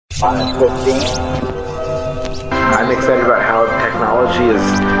I'm excited about how technology is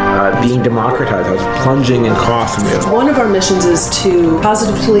being democratized. I was plunging in cost. One of our missions is to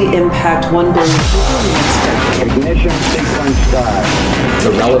positively impact 1 billion people in the next decade. Ignition sequence start. The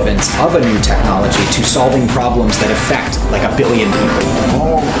relevance of a new technology to solving problems that affect like 1 billion people.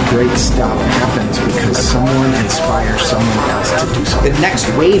 All great stuff happens because someone inspires someone else to do something. The next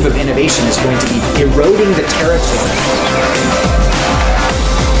wave of innovation is going to be eroding the territory.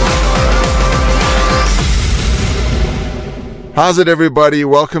 How's it, everybody?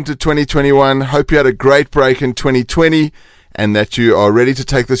 Welcome to 2021. Hope you had a great break in 2020 and that you are ready to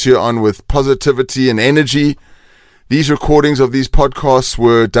take this year on with positivity and energy. These recordings of these podcasts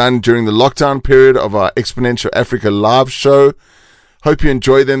were done during the lockdown period of our Exponential Africa live show. Hope you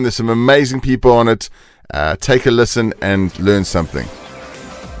enjoy them. There's some amazing people on it. Take a listen and learn something.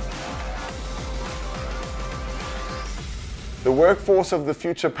 The Workforce of the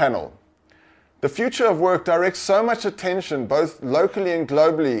Future panel. The future of work directs so much attention, both locally and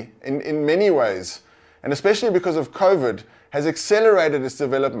globally, in many ways, and especially because of COVID, has accelerated its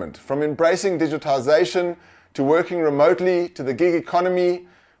development, from embracing digitization to working remotely to the gig economy,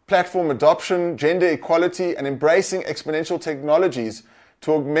 platform adoption, gender equality, and embracing exponential technologies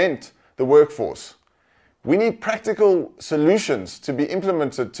to augment the workforce. We need practical solutions to be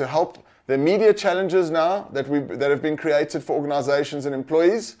implemented to help the immediate challenges now that have been created for organizations and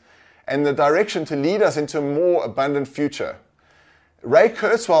employees, and the direction to lead us into a more abundant future. Ray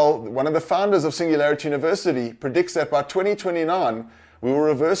Kurzweil, one of the founders of Singularity University, predicts that by 2029, we will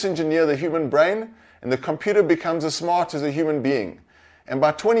reverse engineer the human brain and the computer becomes as smart as a human being. And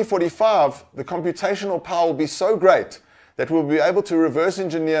by 2045, the computational power will be so great that we'll be able to reverse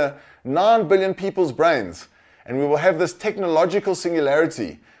engineer 9 billion people's brains. And we will have this technological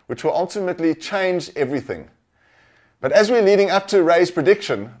singularity, which will ultimately change everything. But as we're leading up to Ray's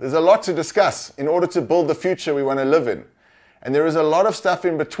prediction, there's a lot to discuss in order to build the future we want to live in. And there is a lot of stuff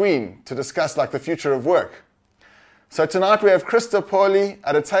in between to discuss, like the future of work. So tonight we have Krista Pauli,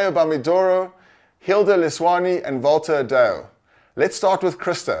 Adeteyo Bamidoro, Hilda Leswani, and Walter Adao. Let's start with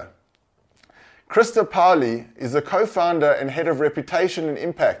Krista. Krista Pauli is the co-founder and head of reputation and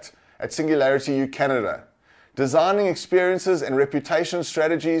impact at Singularity U Canada, designing experiences and reputation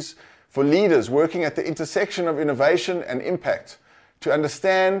strategies for leaders working at the intersection of innovation and impact to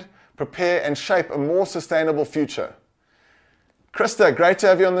understand, prepare, and shape a more sustainable future. Krista, great to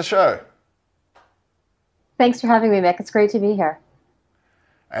have you on the show. Thanks for having me, Mick. It's great to be here.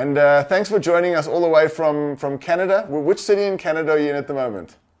 And thanks for joining us all the way from Canada. Which city in Canada are you in at the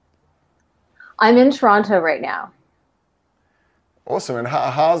moment? I'm in Toronto right now. Awesome. And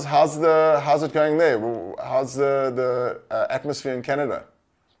how's it going there? How's the atmosphere in Canada?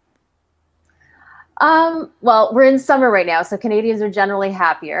 Well, we're in summer right now, so Canadians are generally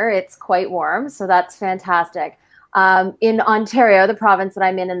happier. It's quite warm, so that's fantastic. In Ontario, the province that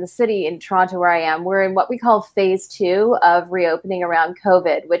I'm in the city, in Toronto where I am, we're in what we call phase 2 of reopening around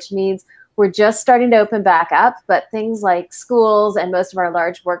COVID, which means we're just starting to open back up, but things like schools and most of our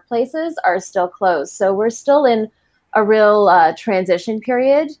large workplaces are still closed. So we're still in a real transition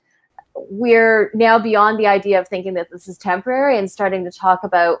period. We're now beyond the idea of thinking that this is temporary and starting to talk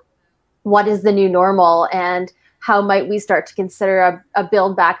about what is the new normal and how might we start to consider a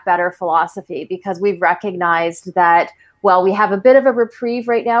build back better philosophy, because we've recognized that while we have a bit of a reprieve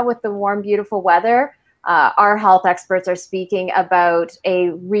right now with the warm, beautiful weather, our health experts are speaking about a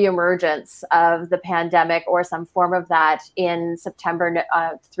reemergence of the pandemic or some form of that in September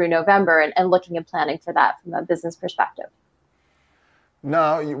through November, and looking and planning for that from a business perspective.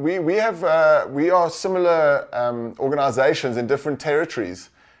 Now, we are similar organizations in different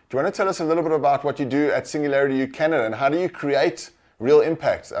territories. Do you want to tell us a little bit about what you do at Singularity U Canada and how do you create real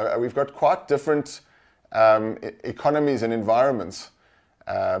impact? We've got quite different economies and environments,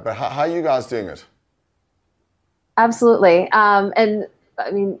 but how are you guys doing it? Absolutely. And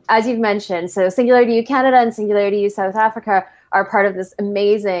I mean, as you've mentioned, so Singularity U Canada and Singularity U South Africa are part of this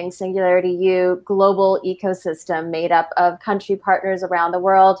amazing Singularity U global ecosystem made up of country partners around the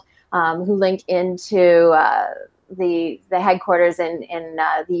world who link into the headquarters in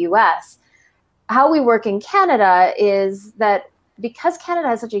the US. How we work in Canada is that because Canada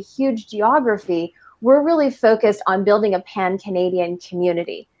has such a huge geography, we're really focused on building a pan-Canadian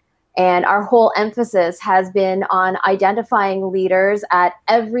community. And our whole emphasis has been on identifying leaders at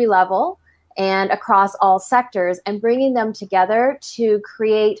every level and across all sectors and bringing them together to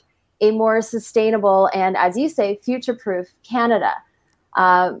create a more sustainable and, as you say, future-proof Canada.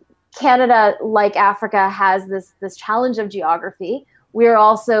 Canada, like Africa, has this challenge of geography. We're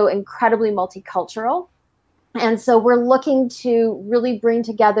also incredibly multicultural. And so we're looking to really bring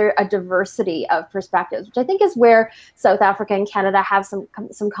together a diversity of perspectives, which I think is where South Africa and Canada have some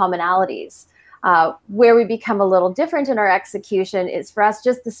commonalities. Where we become a little different in our execution is for us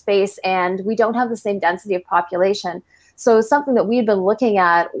just the space, and we don't have the same density of population. So something that we've been looking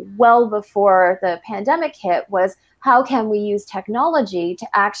at well before the pandemic hit was how can we use technology to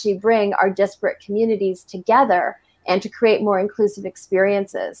actually bring our disparate communities together and to create more inclusive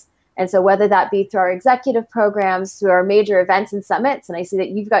experiences. And so whether that be through our executive programs, through our major events and summits, and I see that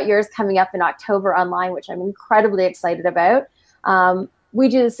you've got yours coming up in October online, which I'm incredibly excited about. We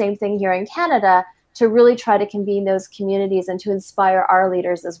do the same thing here in Canada to really try to convene those communities and to inspire our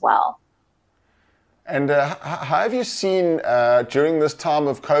leaders as well. And how have you seen, during this time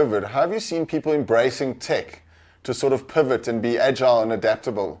of COVID, how have you seen people embracing tech to sort of pivot and be agile and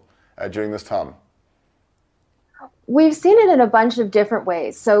adaptable during this time? We've seen it in a bunch of different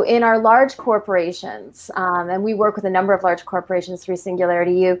ways. So in our large corporations, and we work with a number of large corporations through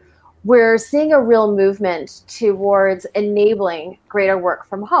Singularity U, we're seeing a real movement towards enabling greater work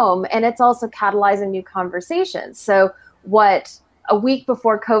from home, and it's also catalyzing new conversations. So what a week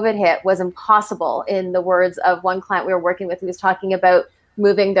before COVID hit was impossible, in the words of one client we were working with who was talking about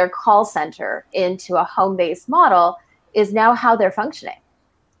moving their call center into a home-based model, is now how they're functioning.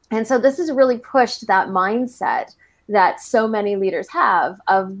 And so this has really pushed that mindset that so many leaders have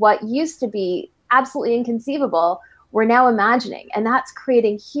of what used to be absolutely inconceivable, we're now imagining. And that's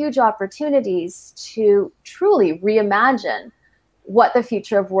creating huge opportunities to truly reimagine what the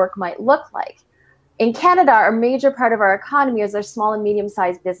future of work might look like. In Canada, a major part of our economy is our small and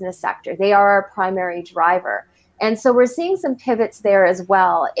medium-sized business sector. They are our primary driver. And so we're seeing some pivots there as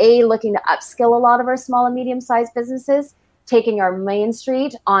well. Looking to upskill a lot of our small and medium-sized businesses, taking our Main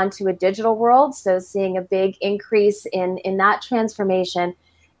Street onto a digital world. So seeing a big increase in that transformation,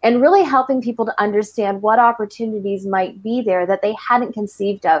 and really helping people to understand what opportunities might be there that they hadn't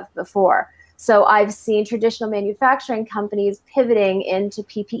conceived of before. So I've seen traditional manufacturing companies pivoting into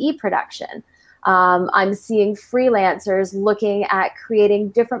PPE production. I'm seeing freelancers looking at creating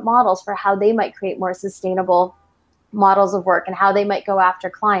different models for how they might create more sustainable models of work and how they might go after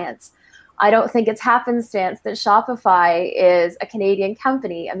clients. I don't think it's happenstance that Shopify is a Canadian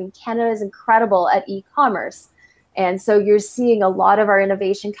company. I mean, Canada is incredible at e-commerce. And so you're seeing a lot of our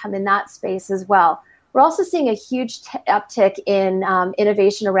innovation come in that space as well. We're also seeing a huge uptick in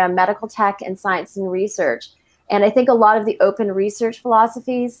innovation around medical tech and science and research. And I think a lot of the open research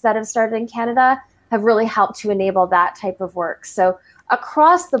philosophies that have started in Canada have really helped to enable that type of work. So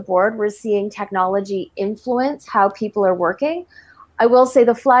across the board, we're seeing technology influence how people are working. I will say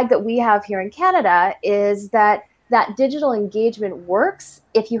the flag that we have here in Canada is that digital engagement works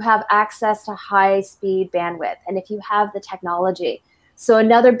if you have access to high-speed bandwidth and if you have the technology. So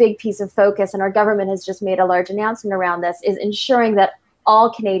another big piece of focus, and our government has just made a large announcement around this, is ensuring that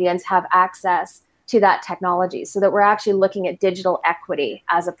all Canadians have access to that technology, so that we're actually looking at digital equity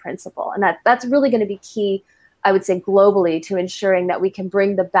as a principle. And that's really going to be key, I would say, globally, to ensuring that we can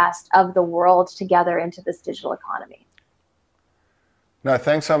bring the best of the world together into this digital economy. No,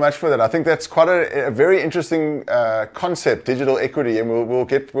 thanks so much for that. I think that's quite a very interesting concept, digital equity, and we'll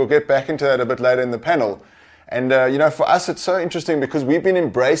get back into that a bit later in the panel. And for us, it's so interesting because we've been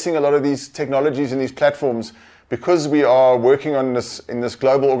embracing a lot of these technologies and these platforms because we are working on this in this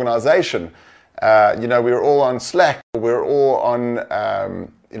global organization. We're all on Slack, we're all on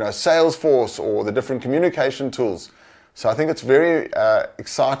Salesforce or the different communication tools. So I think it's very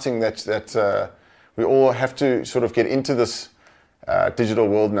exciting that we all have to sort of get into this digital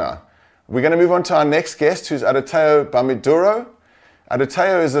world now. We're going to move on to our next guest, who's Adetayo Bamiduro.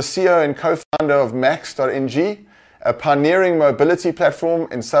 Adetayo is the CEO and co-founder of Max.ng, a pioneering mobility platform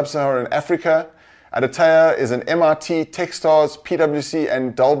in sub-Saharan Africa. Adetayo is an MIT, Techstars, PwC,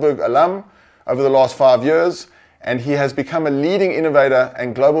 and Dalberg alum over the last 5 years, and he has become a leading innovator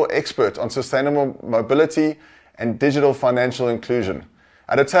and global expert on sustainable mobility and digital financial inclusion.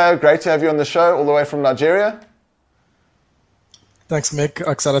 Adetayo, great to have you on the show all the way from Nigeria. Thanks, Mick.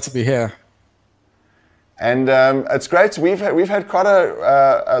 Excited to be here. And it's great. We've had quite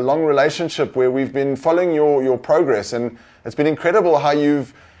a long relationship where we've been following your progress, and it's been incredible how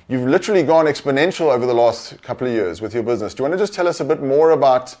you've literally gone exponential over the last couple of years with your business. Do you want to just tell us a bit more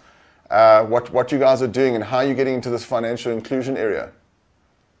about what you guys are doing and how you're getting into this financial inclusion area?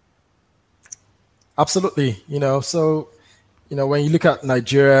 Absolutely. When you look at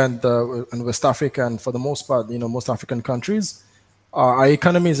Nigeria and West Africa, and for the most part, most African countries, our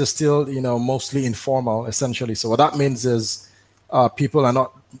economies are still, mostly informal, essentially. So what that means is people are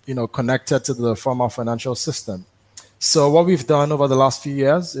not, connected to the formal financial system. So what we've done over the last few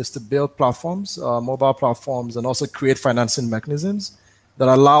years is to build platforms, mobile platforms, and also create financing mechanisms that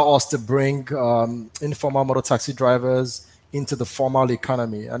allow us to bring informal motor taxi drivers into the formal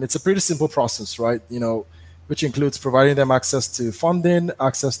economy. And it's a pretty simple process, right? Which includes providing them access to funding,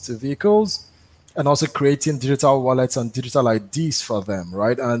 access to vehicles, and also creating digital wallets and digital IDs for them,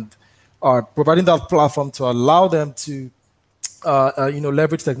 right? And providing that platform to allow them to,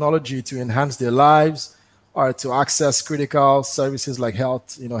 leverage technology to enhance their lives, or to access critical services like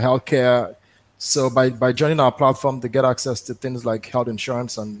health, healthcare. So by joining our platform, they get access to things like health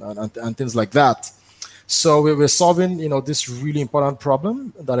insurance and things like that. So we're solving, this really important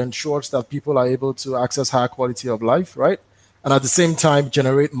problem that ensures that people are able to access higher quality of life, right? And at the same time,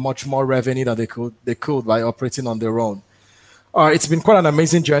 generate much more revenue than they could by operating on their own. It's been quite an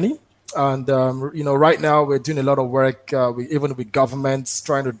amazing journey. And, right now we're doing a lot of work, even with governments,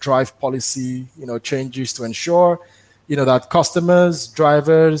 trying to drive policy, changes to ensure, that customers,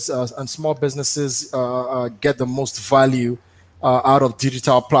 drivers, and small businesses get the most value out of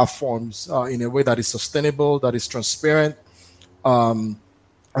digital platforms in a way that is sustainable, that is transparent, and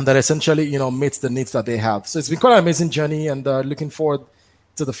that essentially, meets the needs that they have. So it's been quite an amazing journey, and looking forward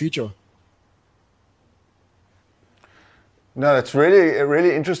to the future. No, that's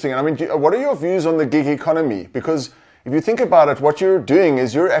really interesting. I mean, what are your views on the gig economy? Because if you think about it, what you're doing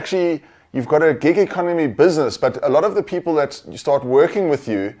is you've got a gig economy business, but a lot of the people that start working with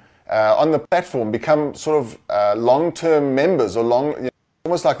you on the platform become sort of long-term members, or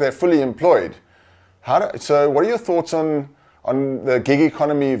almost like they're fully employed. So what are your thoughts on the gig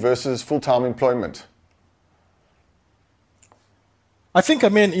economy versus full-time employment? I think,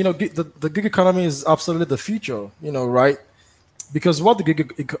 the gig economy is absolutely the future, right? Because what the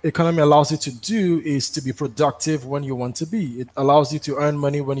gig economy allows you to do is to be productive when you want to be. It allows you to earn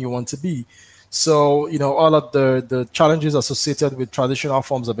money when you want to be. So, all of the challenges associated with traditional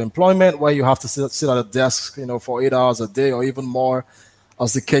forms of employment, where you have to sit at a desk, for 8 hours a day or even more,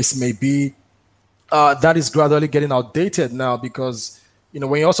 as the case may be, that is gradually getting outdated now, because,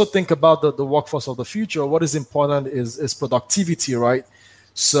 when you also think about the workforce of the future, what is important is productivity, right?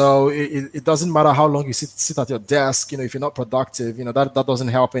 So it doesn't matter how long you sit at your desk, if you're not productive, that doesn't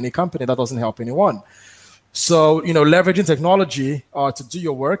help any company, that doesn't help anyone. So, leveraging technology to do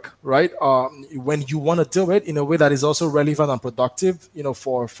your work, right? When you want to do it in a way that is also relevant and productive,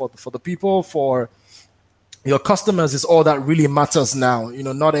 for the people, for your customers, is all that really matters now.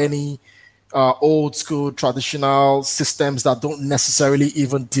 Not any old school traditional systems that don't necessarily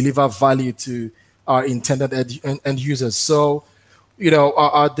even deliver value to our intended end users. So,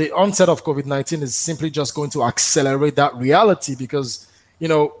 the onset of COVID-19 is simply just going to accelerate that reality, because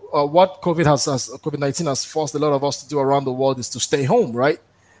what COVID-19 has forced a lot of us to do around the world is to stay home, right?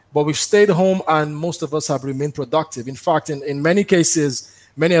 But we've stayed home, and most of us have remained productive. In fact, in many cases,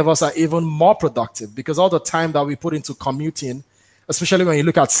 many of us are even more productive, because all the time that we put into commuting, especially when you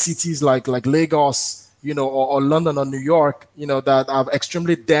look at cities like Lagos, or London or New York, that are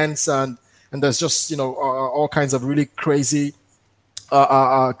extremely dense, and there's just, all kinds of really crazy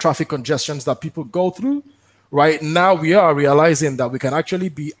traffic congestions that people go through. Right now, we are realizing that we can actually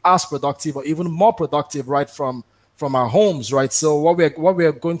be as productive or even more productive right from our homes, right? So what we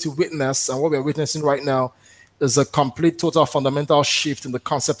are going to witness, and what we're witnessing right now, is a complete, total, fundamental shift in the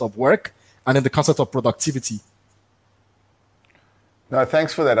concept of work and in the concept of productivity. No,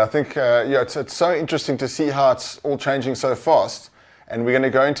 thanks for that. I think it's so interesting to see how it's all changing so fast, and we're going to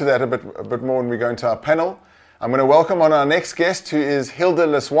go into that a bit more when we go into our panel. I'm going to welcome on our next guest, who is Hilda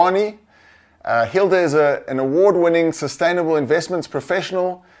Laswani. Hilda is an award-winning sustainable investments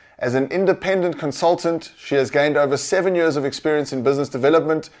professional. As an independent consultant, she has gained over 7 years of experience in business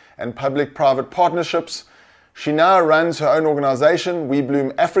development and public-private partnerships. She now runs her own organization, We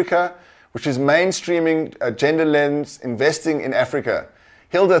Bloom Africa, which is mainstreaming gender lens investing in Africa.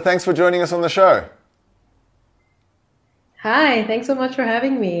 Hilda, thanks for joining us on the show. Hi, thanks so much for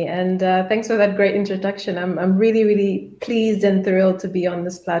having me, and thanks for that great introduction. I'm really, really pleased and thrilled to be on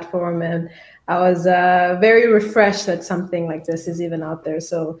this platform, and I was very refreshed that something like this is even out there.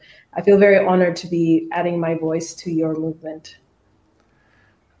 So I feel very honored to be adding my voice to your movement.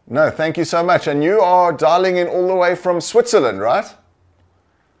 No, thank you so much. And you are dialing in all the way from Switzerland, right?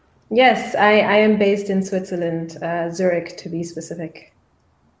 Yes, I am based in Switzerland, Zurich to be specific.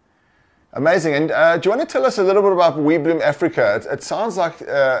 Amazing. And do you want to tell us a little bit about We Bloom Africa? It sounds like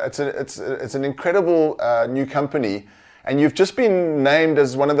it's an incredible new company, and you've just been named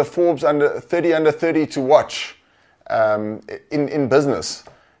as one of the Forbes under 30 to watch in business.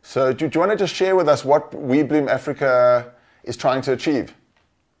 So do you want to just share with us what We Bloom Africa is trying to achieve?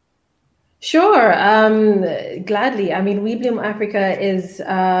 Sure, gladly. I mean, We Bloom Africa is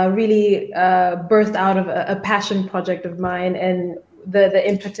really birthed out of a passion project of mine, and the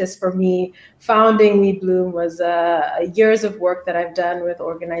impetus for me founding We Bloom was years of work that I've done with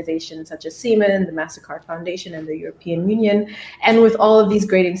organizations such as Seaman, the MasterCard Foundation, and the European Union. And with all of these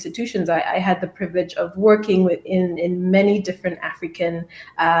great institutions, I had the privilege of working in many different African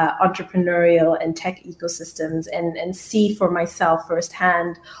entrepreneurial and tech ecosystems, and see for myself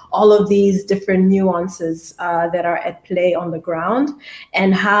firsthand all of these different nuances that are at play on the ground,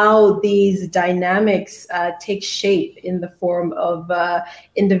 and how these dynamics take shape in the form of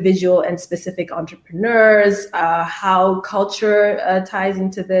individual and specific entrepreneurs, how culture ties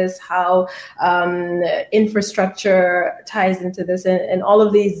into this, how infrastructure ties into this, and all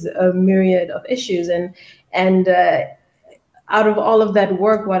of these myriad of issues. And out of all of that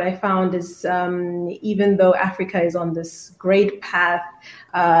work, what I found is even though Africa is on this great path,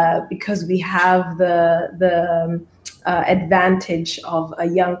 because we have the advantage of a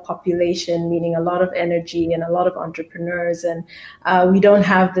young population, meaning a lot of energy and a lot of entrepreneurs, and we don't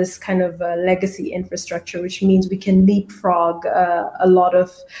have this kind of legacy infrastructure, which means we can leapfrog a lot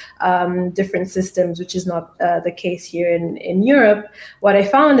of different systems, which is not the case here in Europe. What I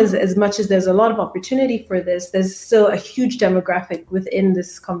found is, as much as there's a lot of opportunity for this, there's still a huge demographic within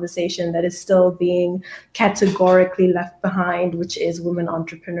this conversation that is still being categorically left behind, which is women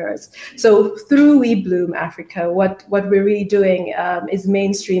entrepreneurs. So through We Bloom Africa, what we're really doing is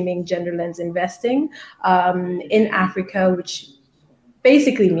mainstreaming gender lens investing in Africa, which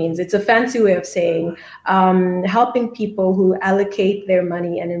basically means, it's a fancy way of saying helping people who allocate their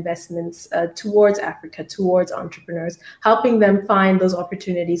money and investments towards Africa, towards entrepreneurs, helping them find those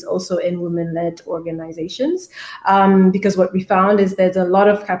opportunities also in women-led organizations. Because what we found is there's a lot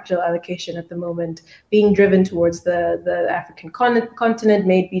of capital allocation at the moment being driven towards the African continent,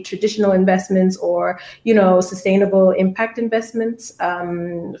 maybe traditional investments or, sustainable impact investments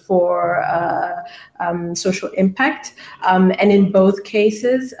for social impact. And in both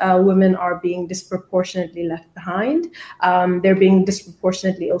cases, women are being disproportionately left behind. They're being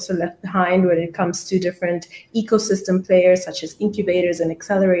disproportionately also left behind when it comes to different ecosystem players such as incubators and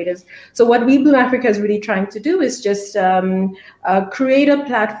accelerators. So what We Bloom Africa is really trying to do is just create a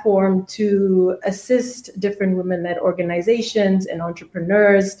platform to assist different women-led organizations and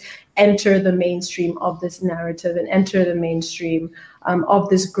entrepreneurs enter the mainstream of this narrative and enter the mainstream of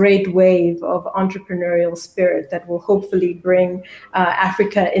this great wave of entrepreneurial spirit that will hopefully bring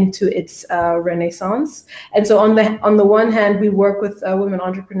Africa into its renaissance. And so on the one hand, we work with women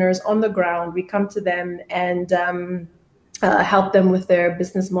entrepreneurs on the ground. We come to them and help them with their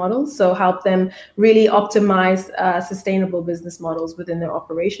business models. So help them really optimize sustainable business models within their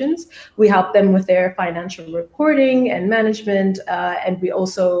operations. We help them with their financial reporting and management, and we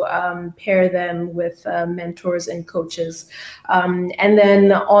also pair them with mentors and coaches. And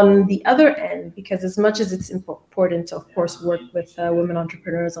then on the other end, because as much as it's important to, of course, work with women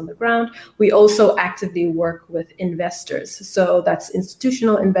entrepreneurs on the ground, we also actively work with investors. So that's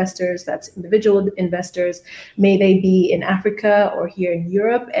institutional investors, that's individual investors, may they be in Africa or here in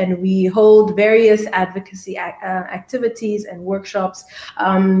Europe, and we hold various advocacy activities and workshops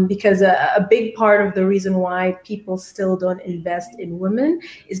because a big part of the reason why people still don't invest in women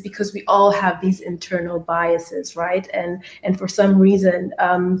is because we all have these internal biases, right? And for some reason,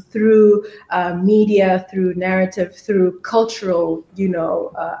 through media, through narrative, through cultural,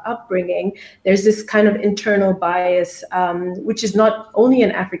 upbringing, there's this kind of internal bias, which is not only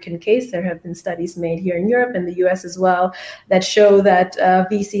an African case. There have been studies made here in Europe and the US as well that show that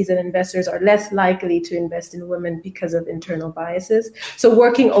VCs and investors are less likely to invest in women because of internal biases. So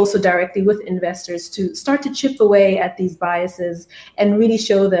working also directly with investors to start to chip away at these biases and really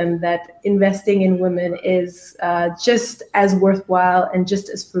show them that investing in women is just as worthwhile and just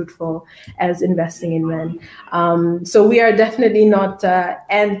as fruitful as investing in men. So we are definitely not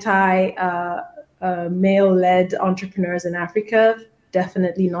anti-male-led entrepreneurs in Africa.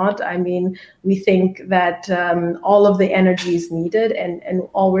 Definitely not. I mean, we think that all of the energy is needed, and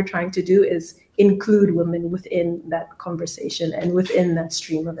all we're trying to do is include women within that conversation and within that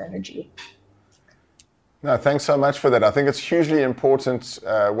stream of energy. No, thanks so much for that. I think it's hugely important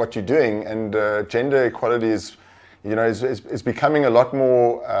what you're doing, and gender equality is becoming a lot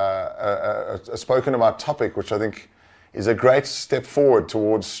more a spoken about topic, which I think is a great step forward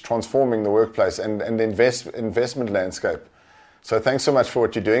towards transforming the workplace and the investment landscape. So thanks so much for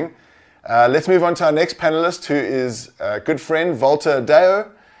what you're doing. Let's move on to our next panelist, who is a good friend, Walter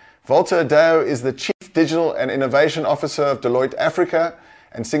Adeo. Walter Adeo is the Chief Digital and Innovation Officer of Deloitte Africa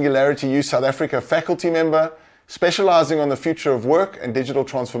and Singularity U South Africa faculty member, specializing on the future of work and digital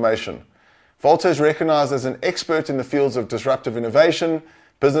transformation. Volta is recognized as an expert in the fields of disruptive innovation,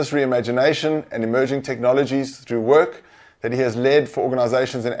 business reimagination, and emerging technologies through work that he has led for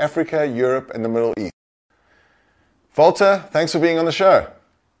organizations in Africa, Europe, and the Middle East. Volta, thanks for being on the show.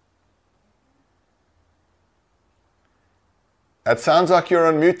 It sounds like you're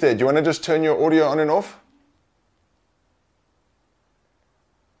on mute there. Do you want to just turn your audio on and off?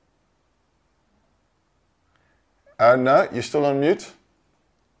 No, you're still on mute.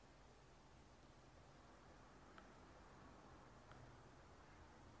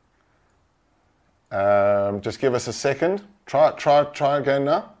 Just give us a second. Try again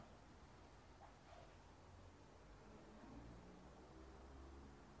now.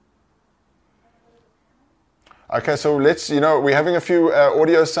 Okay, so we're having a few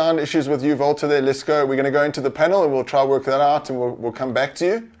audio sound issues with you, Volta, there. Let's go. We're going to go into the panel and we'll try work that out and we'll come back to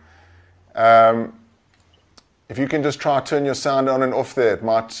you. If you can just try to turn your sound on and off there, it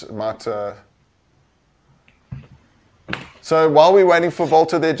might. So while we're waiting for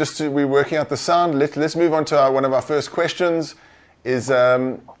Volta there, we're working out the sound, let's move on to one of our first questions is,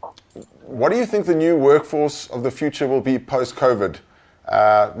 what do you think the new workforce of the future will be post-COVID?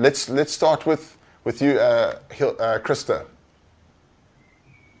 Let's start with you, Krista.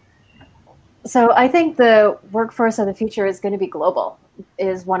 So I think the workforce of the future is going to be global,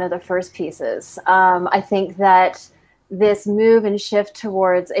 is one of the first pieces. I think that this move and shift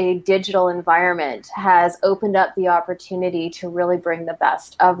towards a digital environment has opened up the opportunity to really bring the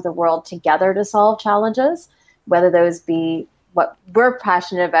best of the world together to solve challenges, whether those be what we're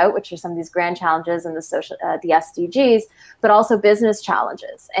passionate about, which are some of these grand challenges and the SDGs, but also business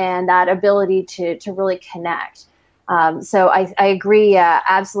challenges and that ability to really connect. So I agree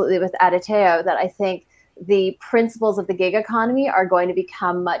absolutely with Aditeo that I think the principles of the gig economy are going to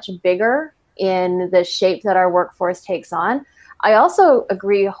become much bigger in the shape that our workforce takes on. I also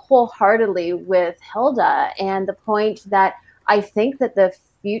agree wholeheartedly with Hilda and the point that I think that the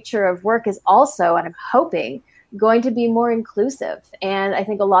future of work is also, and I'm hoping, going to be more inclusive. And I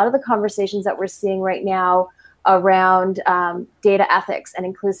think a lot of the conversations that we're seeing right now around data ethics and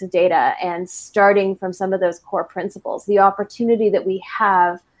inclusive data and starting from some of those core principles, the opportunity that we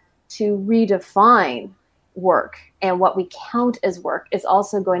have to redefine work and what we count as work is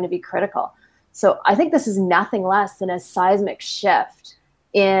also going to be critical. So I think this is nothing less than a seismic shift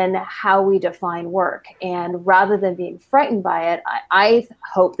in how we define work. And rather than being frightened by it, I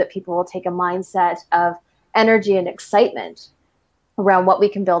hope that people will take a mindset of energy and excitement around what we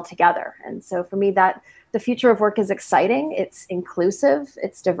can build together. And so for me, that the future of work is exciting, it's inclusive,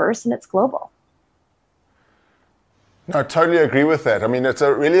 it's diverse, and it's global. No, I totally agree with that. I mean, it's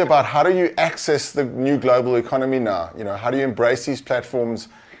really about how do you access the new global economy now? How do you embrace these platforms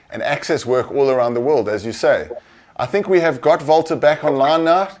and access work all around the world, as you say? I think we have got Volta back online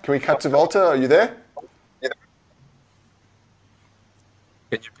now. Can we cut to Volta? Are you there? Yeah.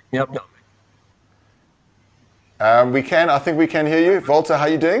 Can you pick me up now? We can. I think we can hear you. Volta, how are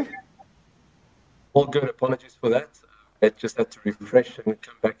you doing? All good. Apologies for that. I just had to refresh and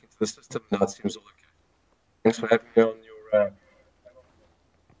come back into the system. Now it seems all okay. Thanks for having me on your...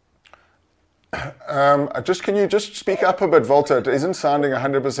 Can you just speak up a bit, Volta? It isn't sounding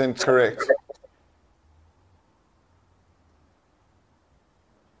 100% correct.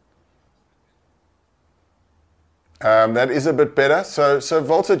 That is a bit better. So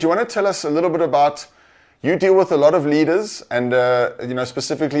Volta, do you want to tell us a little bit about, you deal with a lot of leaders and,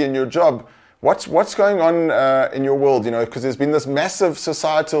 specifically in your job, what's going on in your world, because there's been this massive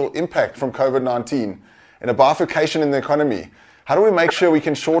societal impact from COVID-19 and a bifurcation in the economy. How do we make sure we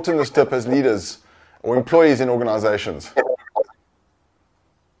can shorten this dip as leaders or employees in organizations?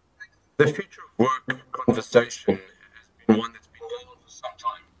 The future of work conversation has been one that's been going on for some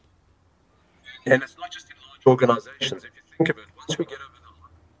time. And it's not just in large organizations. If you think of it, once we get over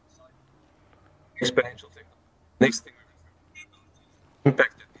the exponential technology, next thing we're going to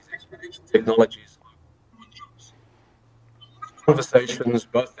impact that these exponential technologies on jobs. Conversations,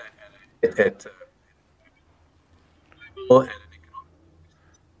 both at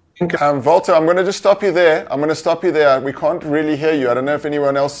Volta, I'm going to just stop you there. We can't really hear you. I don't know if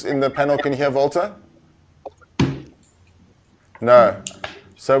anyone else in the panel can hear Volta. No.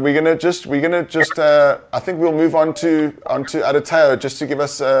 So we're going to just. I think we'll move on to Aditeo just to give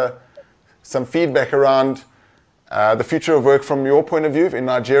us some feedback around the future of work from your point of view in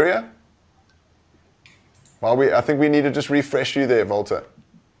Nigeria. I think we need to just refresh you there, Volta.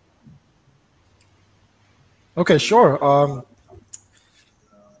 Okay, sure.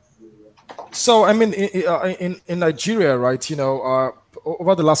 So, I mean, in Nigeria, right,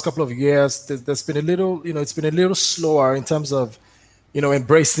 over the last couple of years, there's been a little, it's been a little slower in terms of,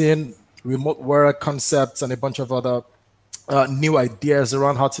 embracing remote work concepts and a bunch of other new ideas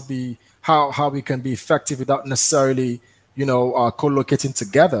around how we can be effective without necessarily, co-locating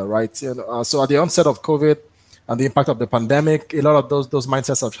together, right? So at the onset of COVID and the impact of the pandemic, a lot of those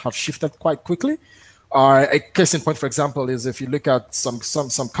mindsets have shifted quite quickly. A case in point, for example, is if you look at some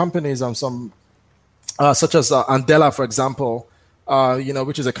companies and some such as Andela, for example,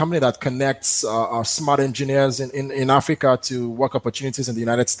 which is a company that connects our smart engineers in Africa to work opportunities in the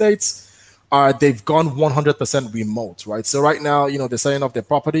United States. They've gone 100% remote, right? So right now, they're selling off their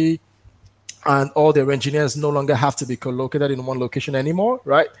property, and all their engineers no longer have to be co-located in one location anymore,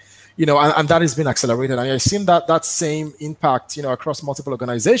 right? And that has been accelerated. And I've seen that same impact, across multiple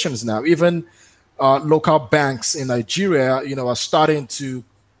organizations now. Even local banks in Nigeria, are starting to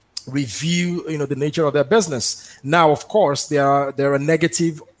review, the nature of their business. Now, of course, there are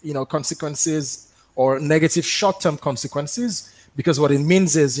negative, consequences or negative short-term consequences, because what it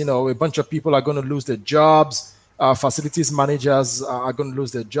means is, a bunch of people are going to lose their jobs. Facilities managers are going to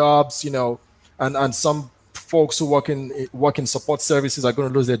lose their jobs, and some folks who work in support services are going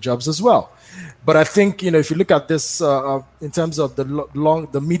to lose their jobs as well. But I think, if you look at this in terms of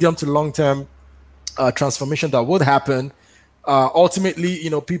the medium to long-term transformation that would happen, ultimately,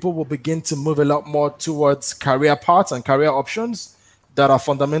 people will begin to move a lot more towards career paths and career options that are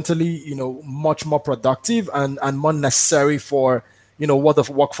fundamentally, much more productive and more necessary for, what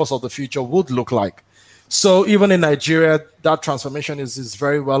the workforce of the future would look like. So even in Nigeria, that transformation is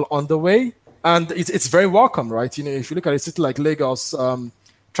very well underway, and it's very welcome, right? If you look at a city like Lagos,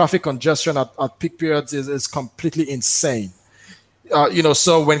 traffic congestion at peak periods is completely insane.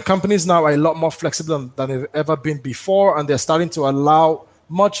 So when companies now are a lot more flexible than they've ever been before, and they're starting to allow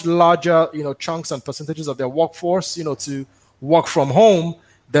much larger, chunks and percentages of their workforce, to work from home,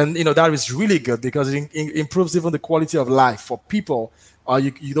 then, that is really good, because it improves even the quality of life for people.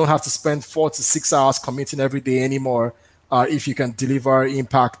 You don't have to spend 4 to 6 hours commuting every day anymore, if you can deliver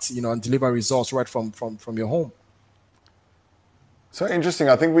impact, and deliver results right from your home. So interesting.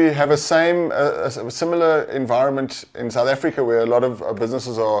 I think we have a similar environment in South Africa, where a lot of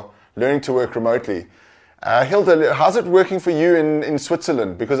businesses are learning to work remotely. Hilda, how's it working for you in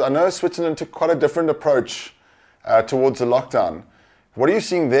Switzerland? Because I know Switzerland took quite a different approach towards the lockdown. What are you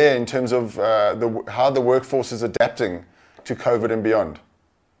seeing there in terms of how the workforce is adapting to COVID and beyond?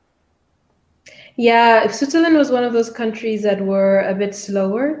 Yeah, Switzerland was one of those countries that were a bit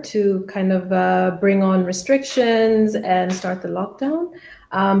slower to kind of bring on restrictions and start the lockdown.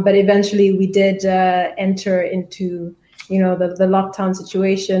 But eventually we did enter into, the lockdown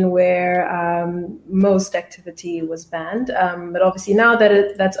situation where most activity was banned. But obviously now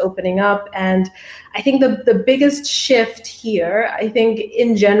that that's opening up, and I think the biggest shift here, I think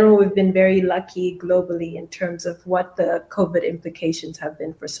in general, we've been very lucky globally in terms of what the COVID implications have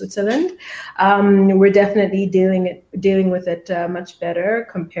been for Switzerland. We're definitely dealing with it much better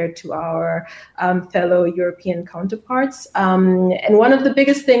compared to our fellow European counterparts. And one of the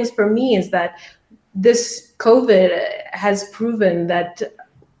biggest things for me is that this COVID has proven that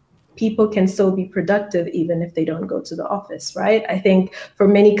people can still be productive even if they don't go to the office, right? I think for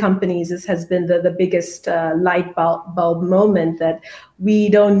many companies, this has been the biggest light bulb moment, that we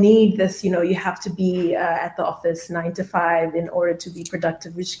don't need this, you have to be at the office 9 to 5 in order to be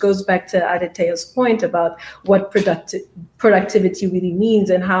productive, which goes back to Adeteo's point about what productivity really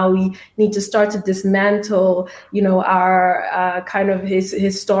means, and how we need to start to dismantle, our kind of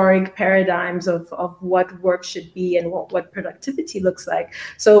historic paradigms of what work should be and what productivity looks like.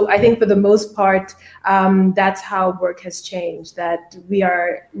 So I think for the most part, that's how work has changed, that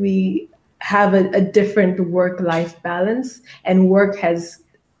we have a different work-life balance, and work has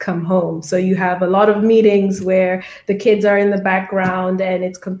come home. So you have a lot of meetings where the kids are in the background and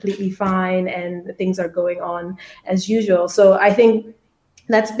it's completely fine and things are going on as usual. So I think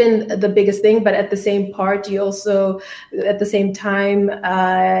that's been the biggest thing. But at the same time,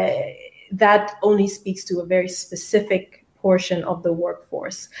 that only speaks to a very specific portion of the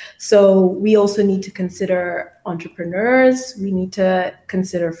workforce. So we also need to consider entrepreneurs. We need to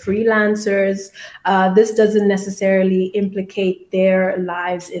consider freelancers. This doesn't necessarily implicate their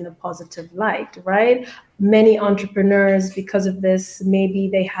lives in a positive light, right? Many entrepreneurs, because of this, maybe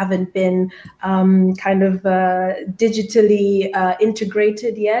they haven't been digitally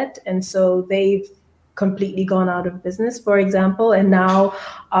integrated yet. And so they've completely gone out of business, for example, and now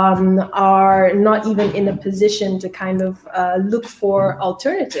are not even in a position to kind of look for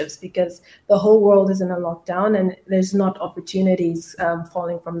alternatives, because the whole world is in a lockdown and there's not opportunities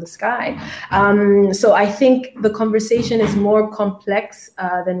falling from the sky. So I think the conversation is more complex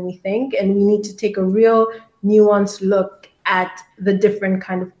than we think, and we need to take a real nuanced look at the different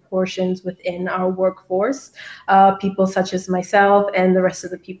kind of portions within our workforce. People such as myself and the rest of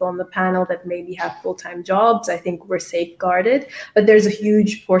the people on the panel that maybe have full-time jobs, I think we're safeguarded. But there's a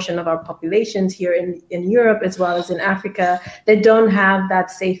huge portion of our populations here in Europe as well as in Africa that don't have that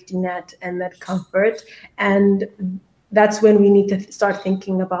safety net and that comfort. And that's when we need to start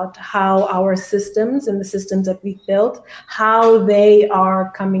thinking about how our systems and the systems that we've built, how they are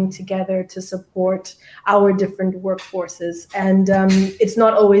coming together to support our different workforces. And it's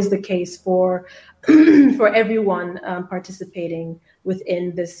not always the case for for everyone participating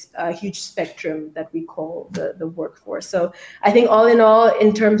within this huge spectrum that we call the workforce. So I think all in all,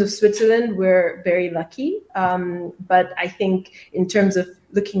 in terms of Switzerland, we're very lucky. But I think in terms of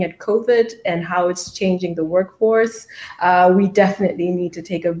looking at COVID and how it's changing the workforce, we definitely need to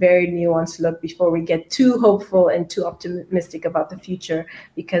take a very nuanced look before we get too hopeful and too optimistic about the future.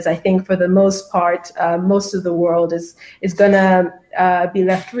 Because I think for the most part, most of the world is going to be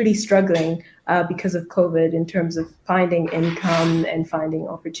left really struggling because of COVID in terms of finding income and finding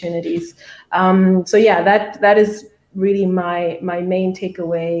opportunities. So yeah, that is really my main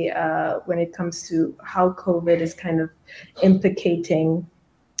takeaway when it comes to how COVID is kind of implicating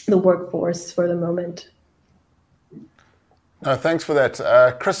the workforce for the moment. Thanks for that.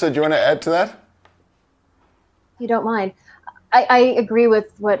 Krista, do you want to add to that? If you don't mind. I agree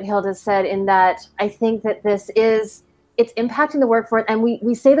with what Hilda said in that I think that it's impacting the workforce, and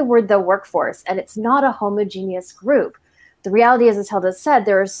we say the word the workforce, and it's not a homogeneous group. The reality is, as Hilda said,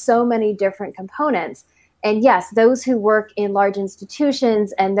 there are so many different components. And yes, those who work in large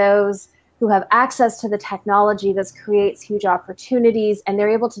institutions and those who have access to the technology, this creates huge opportunities, and they're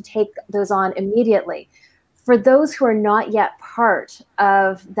able to take those on immediately. For those who are not yet part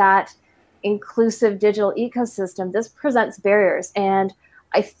of that inclusive digital ecosystem, this presents barriers. And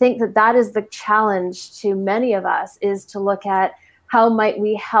I think that is the challenge to many of us, is to look at how might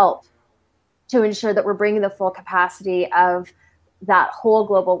we help to ensure that we're bringing the full capacity of that whole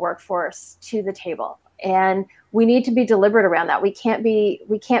global workforce to the table. And we need to be deliberate around that. We can't be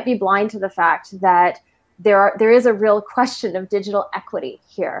blind to the fact that there is a real question of digital equity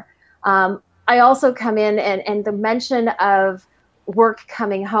here. I also come in and the mention of work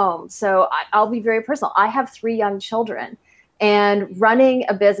coming home. So I'll be very personal. I have 3 young children, and running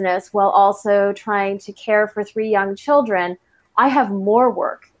a business while also trying to care for 3 young children, I have more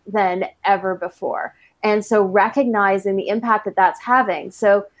work than ever before. And so recognizing the impact that that's having.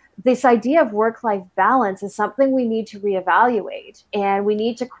 So this idea of work-life balance is something we need to reevaluate, and we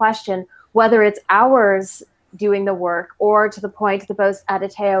need to question whether it's hours doing the work, or to the point that both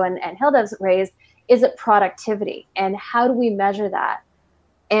Aditeo and Hilda's raised, is it productivity, and how do we measure that?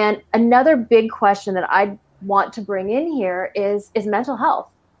 And another big question that I want to bring in here is mental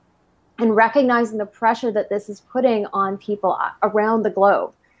health, and recognizing the pressure that this is putting on people around the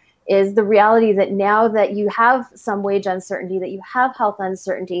globe. Is the reality that now that you have some wage uncertainty, that you have health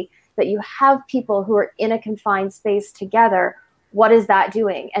uncertainty, that you have people who are in a confined space together, what is that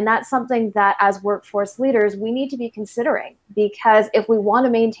doing? And that's something that as workforce leaders, we need to be considering, because if we want to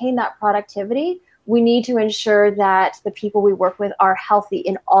maintain that productivity, we need to ensure that the people we work with are healthy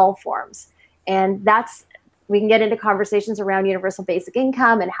in all forms. And we can get into conversations around universal basic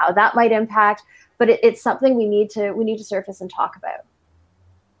income and how that might impact, but it's something we need to surface and talk about.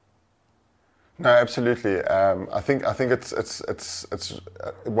 No, absolutely. I think it's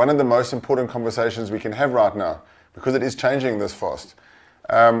one of the most important conversations we can have right now, because it is changing this fast.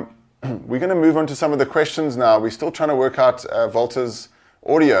 We're going to move on to some of the questions now. We're still trying to work out Volta's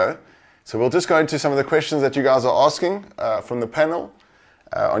audio, so we'll just go into some of the questions that you guys are asking from the panel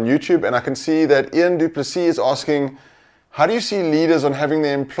on YouTube. And I can see that Ian Duplessis is asking, how do you see leaders on having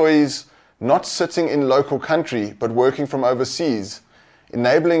their employees not sitting in local country but working from overseas,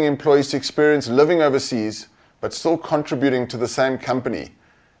 enabling employees to experience living overseas, but still contributing to the same company?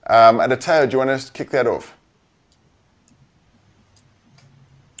 Aditeo, do you want to kick that off?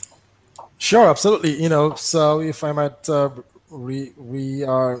 Sure, absolutely. So if I might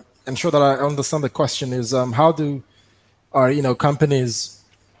ensure that I understand the question is, how do our companies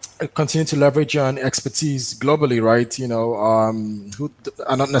continue to leverage on expertise globally, right? Who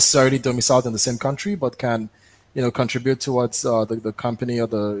are not necessarily domiciled in the same country, but can contribute towards the company or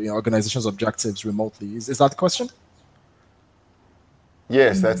the organization's objectives remotely. Is that the question?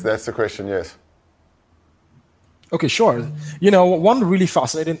 Yes, that's the question. Yes. Okay, sure. One really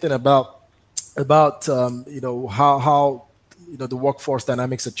fascinating thing about how the workforce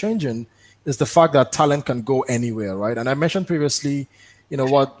dynamics are changing is the fact that talent can go anywhere, right? And I mentioned previously,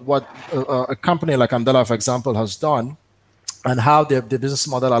 what a company like Andela, for example, has done, and how the business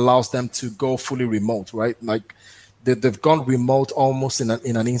model allows them to go fully remote, right? Like they've gone remote almost in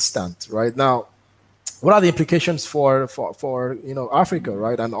an instant, right? Now, what are the implications for Africa,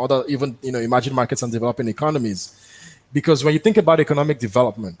 right, and other even emerging markets and developing economies? Because when you think about economic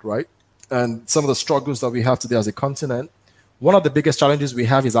development, right, and some of the struggles that we have today as a continent, one of the biggest challenges we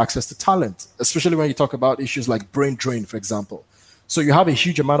have is access to talent, especially when you talk about issues like brain drain, for example. So you have a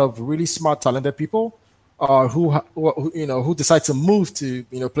huge amount of really smart, talented people who decide to move to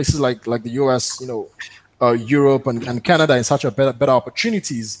places like the US, Europe and Canada in such a better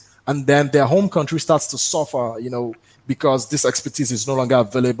opportunities, and then their home country starts to suffer, because this expertise is no longer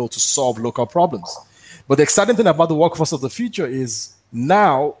available to solve local problems. But the exciting thing about the workforce of the future is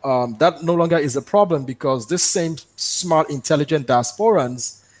now that no longer is a problem, because this same smart, intelligent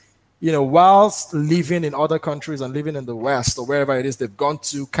diasporans, whilst living in other countries and living in the West or wherever it is they've gone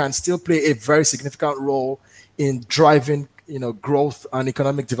to, can still play a very significant role in driving, growth and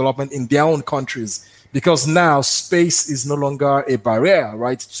economic development in their own countries, because now space is no longer a barrier,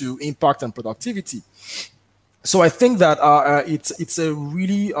 right, to impact and productivity. So I think that it's a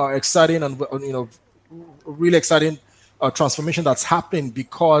really exciting and really exciting transformation that's happening,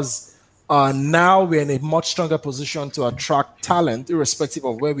 because now we're in a much stronger position to attract talent, irrespective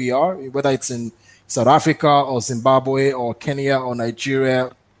of where we are, whether it's in South Africa or Zimbabwe or Kenya or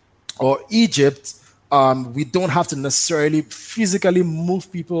Nigeria or Egypt. We don't have to necessarily physically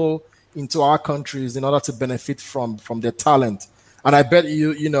move people into our countries in order to benefit from their talent. And I bet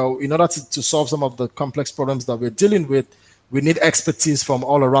in order to solve some of the complex problems that we're dealing with, we need expertise from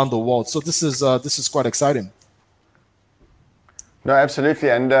all around the world. So this is quite exciting. No, absolutely.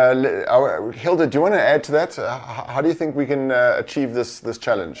 And Hilda, do you want to add to that? How do you think we can achieve this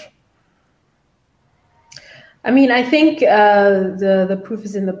challenge? I mean, I think the proof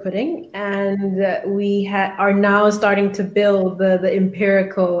is in the pudding, and we are now starting to build the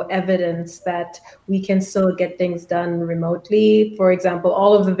empirical evidence that we can still get things done remotely. For example,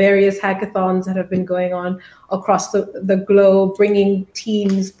 all of the various hackathons that have been going on across the globe, bringing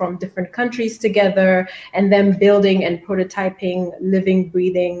teams from different countries together and then building and prototyping living,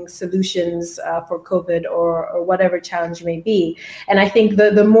 breathing solutions for COVID or whatever challenge may be. And I think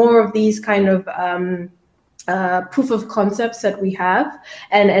the more of these kind of proof of concepts that we have,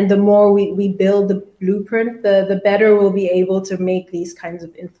 and the more we build the blueprint, the better we'll be able to make these kinds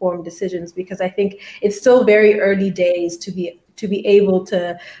of informed decisions, because I think it's still very early days to be able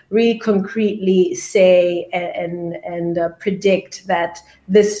to really concretely say and predict that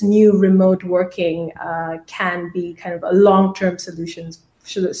this new remote working can be kind of a long-term solution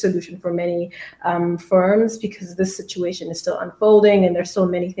for many firms, because this situation is still unfolding and there's so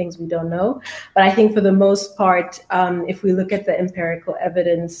many things we don't know. But I think for the most part, if we look at the empirical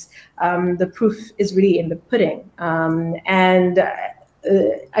evidence, the proof is really in the pudding.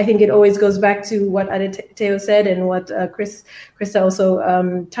 I think it always goes back to what Adeteo said and what Krista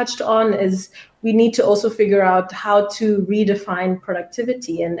also touched on, is we need to also figure out how to redefine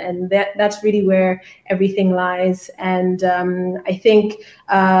productivity, and that's really where everything lies. And I think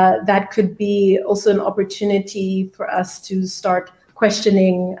that could be also an opportunity for us to start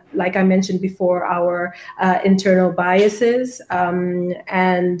questioning, like I mentioned before, our internal biases,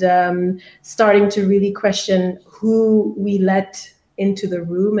 and starting to really question who we let into the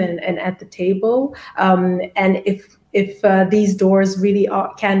room and at the table, and if these doors really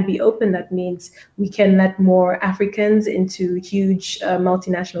can be open, that means we can let more Africans into huge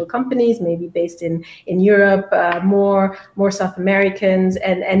multinational companies, maybe based in Europe, more South Americans,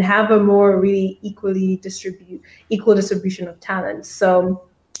 and have a more really equal distribution of talent. So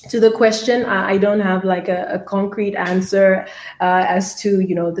to the question, I don't have like a concrete answer as to,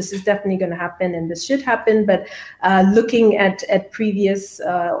 this is definitely going to happen and this should happen. But looking at previous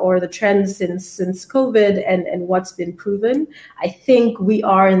or the trends since COVID and what's been proven, I think we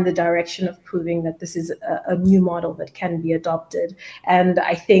are in the direction of proving that this is a new model that can be adopted. And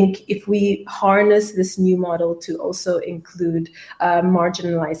I think if we harness this new model to also include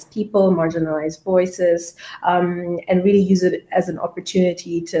marginalized people, marginalized voices, and really use it as an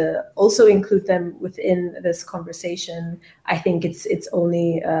opportunity to also include them within this conversation, I think it's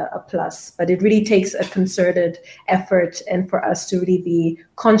only a plus. But it really takes a concerted effort, and for us to really be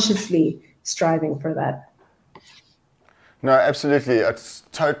consciously striving for that. No, absolutely. I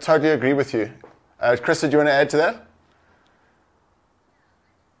totally agree with you. Krista, do you want to add to that?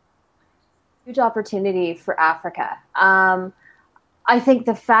 Huge opportunity for Africa. I think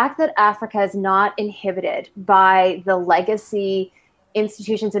the fact that Africa is not inhibited by the legacy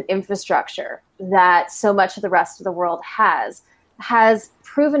institutions and infrastructure that so much of the rest of the world has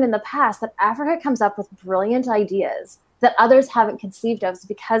proven in the past that Africa comes up with brilliant ideas that others haven't conceived of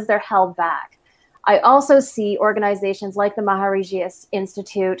because they're held back. I also see organizations like the Maharishi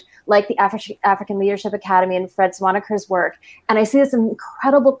Institute, like the African Leadership Academy and Fred Swaniker's work. And I see this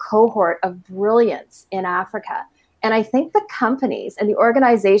incredible cohort of brilliance in Africa. And I think the companies and the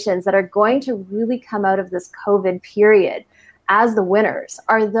organizations that are going to really come out of this COVID period as the winners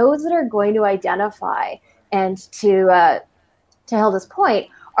are those that are going to identify and to Hilda's point,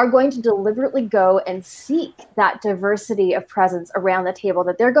 are going to deliberately go and seek that diversity of presence around the table,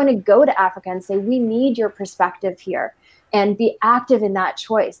 that they're going to go to Africa and say, we need your perspective here, and be active in that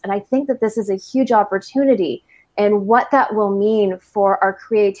choice. And I think that this is a huge opportunity, and what that will mean for our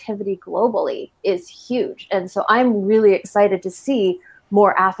creativity globally is huge. And so I'm really excited to see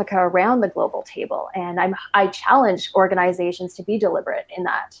more Africa around the global table. And I challenge organizations to be deliberate in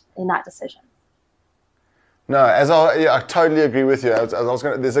that decision. No, I totally agree with you.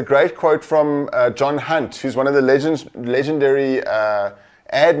 There's a great quote from John Hunt, who's one of the legendary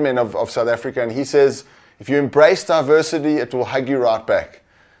admin of South Africa, and he says, if you embrace diversity, it will hug you right back.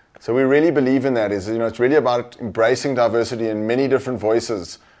 So we really believe in that. It's really about embracing diversity in many different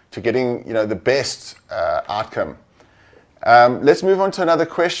voices to getting the best outcome. Let's move on to another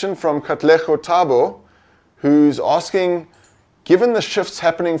question from Katlego Tabo, who's asking, given the shifts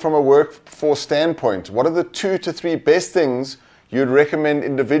happening from a workforce standpoint, what are the 2 to 3 best things you'd recommend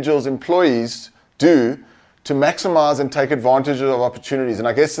individuals, employees do to maximize and take advantage of opportunities? And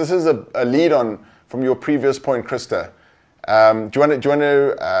I guess this is a lead on from your previous point, Krista. Do you want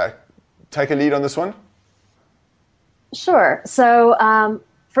to take a lead on this one? Sure. So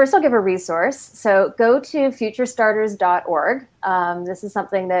first I'll give a resource. So go to futurestarters.org. This is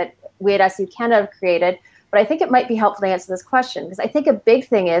something that we at SU Canada have created. But I think it might be helpful to answer this question, because I think a big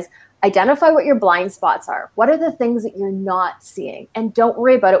thing is identify what your blind spots are. What are the things that you're not seeing? And don't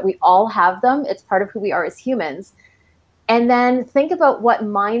worry about it. We all have them. It's part of who we are as humans. And then think about what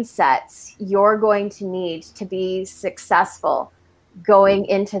mindsets you're going to need to be successful going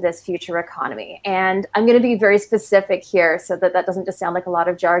into this future economy. And I'm going to be very specific here so that doesn't just sound like a lot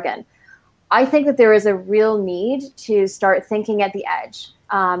of jargon. I think that there is a real need to start thinking at the edge.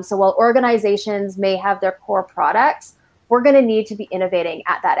 So while organizations may have their core products, we're going to need to be innovating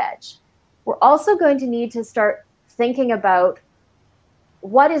at that edge. We're also going to need to start thinking about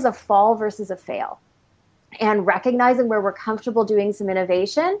what is a fall versus a fail, and recognizing where we're comfortable doing some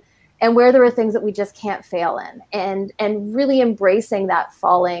innovation and where there are things that we just can't fail in, and really embracing that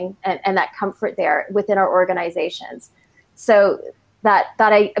falling and that comfort there within our organizations. So that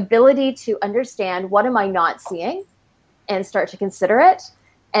ability to understand, what am I not seeing, and start to consider it.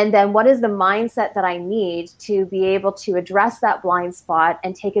 And then what is the mindset that I need to be able to address that blind spot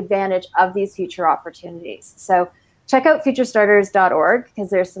and take advantage of these future opportunities? So check out futurestarters.org, because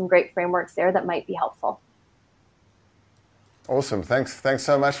there's some great frameworks there that might be helpful. Awesome. Thanks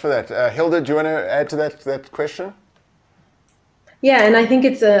so much for that. Hilda, do you want to add to that question? Yeah, and I think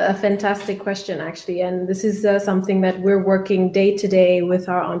it's a fantastic question, actually. And this is something that we're working day to day with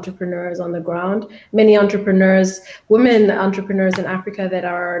our entrepreneurs on the ground. Many entrepreneurs, women entrepreneurs in Africa, that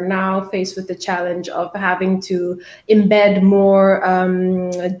are now faced with the challenge of having to embed more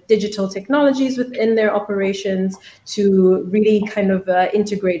digital technologies within their operations to really kind of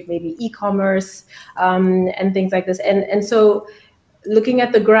integrate maybe e-commerce and things like this. And so looking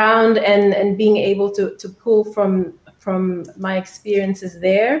at the ground and being able to pull from my experiences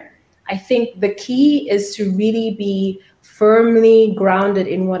there, I think the key is to really be firmly grounded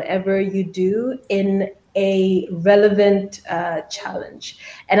in whatever you do in a relevant challenge.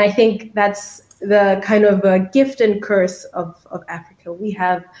 And I think that's the kind of gift and curse of Africa. We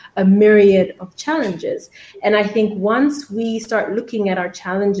have a myriad of challenges. And I think once we start looking at our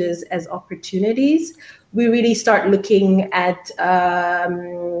challenges as opportunities, we really start looking at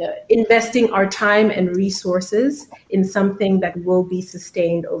investing our time and resources in something that will be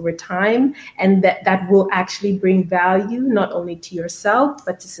sustained over time, and that will actually bring value not only to yourself,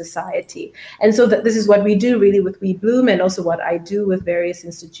 but to society. And so this is what we do really with We Bloom, and also what I do with various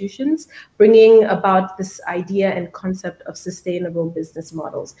institutions, bringing about this idea and concept of sustainable business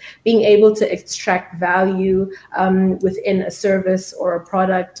models, being able to extract value within a service or a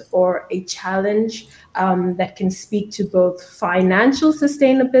product or a challenge that can speak to both financial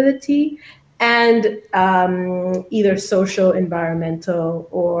sustainability and either social, environmental,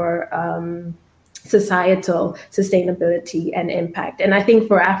 or societal sustainability and impact. And I think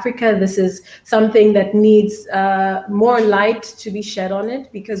for Africa, this is something that needs more light to be shed on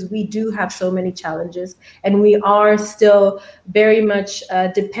it, because we do have so many challenges, and we are still very much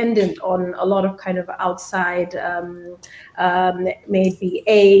dependent on a lot of kind of outside, maybe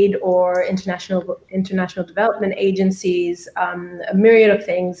aid or international development agencies, a myriad of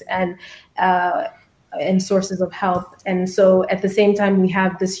things, and sources of help. And so at the same time, we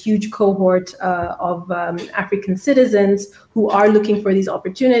have this huge cohort of African citizens who are looking for these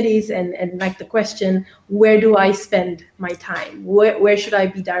opportunities, and like the question, where do I spend my time? Where should I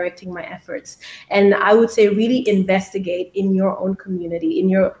be directing my efforts? And I would say really investigate in your own community, in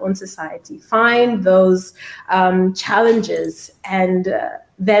your own society. Find those challenges and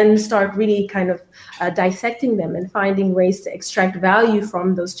then start really kind of dissecting them and finding ways to extract value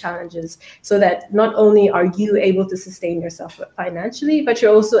from those challenges, so that not only are you able to sustain yourself financially, but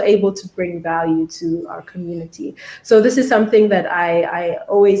you're also able to bring value to our community. So this is something that I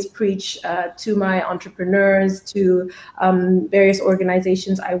always preach to my entrepreneurs, to various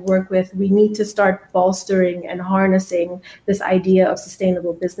organizations I work with. We need to start bolstering and harnessing this idea of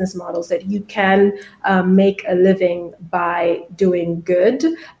sustainable business models, that you can make a living by doing good.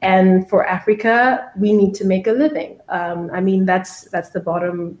 And for Africa, we need to make a living. I mean, that's the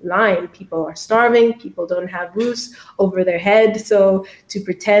bottom line. People are starving. People don't have roofs over their head. So to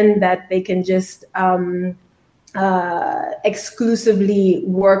pretend that they can just exclusively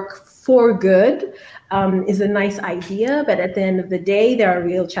work for good is a nice idea, but at the end of the day, there are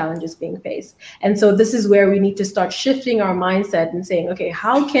real challenges being faced. And so this is where we need to start shifting our mindset and saying, okay,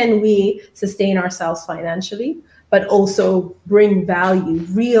 how can we sustain ourselves financially, but also bring value,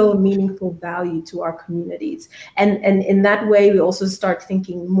 real meaningful value to our communities? And in that way, we also start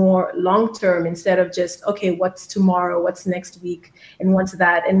thinking more long-term instead of just, okay, what's tomorrow, what's next week, and what's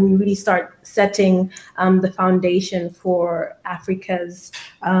that? And we really start setting the foundation for Africa's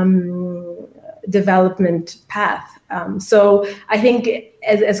development path. So I think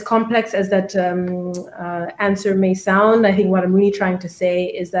as complex as that answer may sound, I think what I'm really trying to say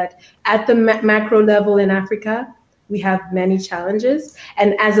is that at the macro level in Africa, we have many challenges.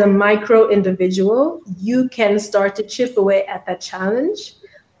 And as a micro individual, you can start to chip away at that challenge,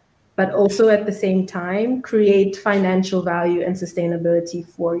 but also at the same time, create financial value and sustainability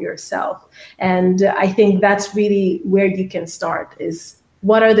for yourself. And I think that's really where you can start, is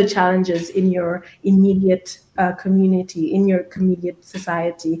what are the challenges in your immediate community, in your immediate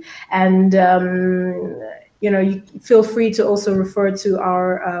society? And you feel free to also refer to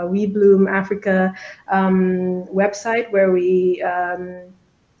our We Bloom Africa website, where we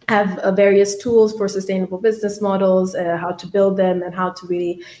have various tools for sustainable business models, how to build them, and how to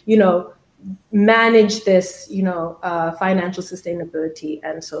really, manage this, financial sustainability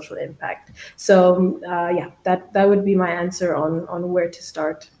and social impact. So that would be my answer on where to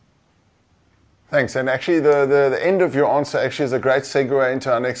start. Thanks. And actually, the end of your answer actually is a great segue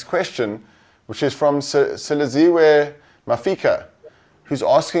into our next question, which is from Siliziwe Mafika, who's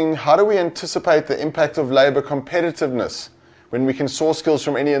asking, how do we anticipate the impact of labor competitiveness when we can source skills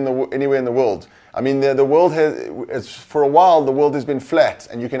from anywhere in the world? I mean, the world for a while, the world has been flat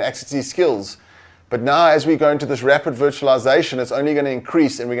and you can access these skills. But now, as we go into this rapid virtualization, it's only going to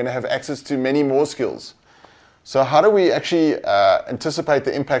increase and we're going to have access to many more skills. So how do we actually anticipate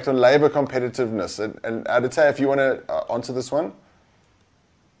the impact on labor competitiveness? And Aditya, if you want to answer this one.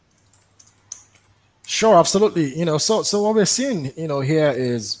 Sure, absolutely. So what we're seeing, here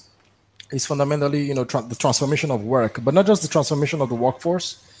is fundamentally, the transformation of work, but not just the transformation of the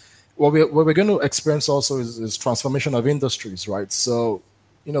workforce. What we're going to experience also is transformation of industries, right? So,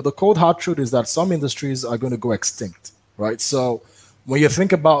 the cold hard truth is that some industries are going to go extinct, right? So when you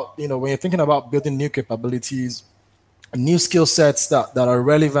think about, when you're thinking about building new capabilities, new skill sets that are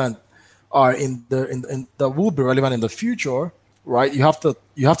relevant, are that will be relevant in the future, right? You have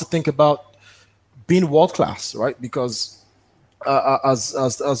to think about being world class, right? Because as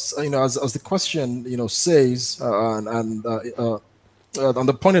the question says, and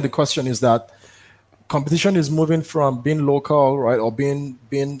the point of the question is that competition is moving from being local, right, or being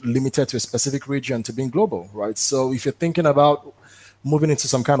limited to a specific region to being global, right? So if you're thinking about moving into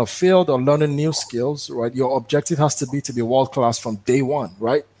some kind of field or learning new skills, right, your objective has to be world class from day one,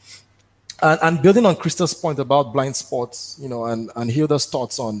 right? And building on Krista's point about blind spots, and Hilda's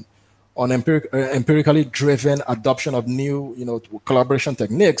thoughts on empirically driven adoption of new, collaboration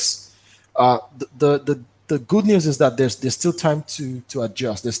techniques. The good news is that there's still time to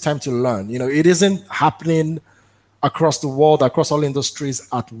adjust. There's time to learn. It isn't happening across the world, across all industries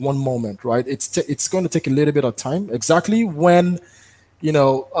at one moment, right? It's going to take a little bit of time. Exactly when,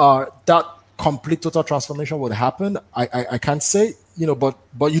 that complete total transformation would happen, I can't say,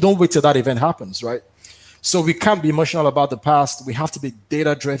 but you don't wait till that event happens, right? So we can't be emotional about the past. We have to be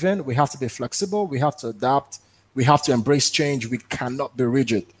data driven. We have to be flexible. We have to adapt. We have to embrace change. We cannot be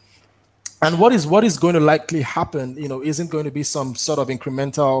rigid. And what is going to likely happen, isn't going to be some sort of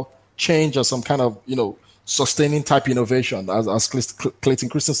incremental change or some kind of, sustaining type innovation, as Clayton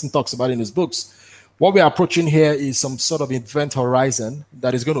Christensen talks about in his books. What we are approaching here is some sort of event horizon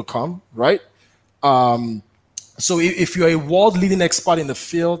that is going to come, right? So if you're a world-leading expert in the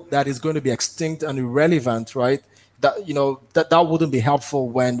field that is going to be extinct and irrelevant, right, that wouldn't be helpful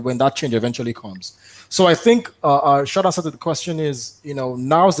when that change eventually comes. So I think our short answer to the question is,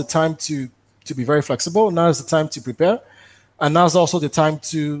 now's the time to be very flexible. Now is the time to prepare. And now's also the time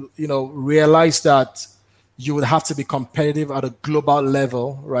to, realize that you would have to be competitive at a global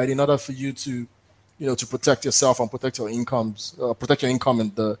level, right, in order for you to, to protect yourself and protect your incomes, protect your income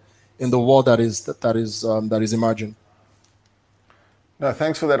in the world that is emerging. No,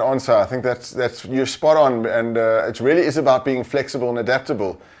 thanks for that answer. I think that's you're spot on, and it really is about being flexible and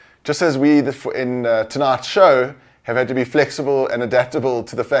adaptable. Just as we in tonight's show have had to be flexible and adaptable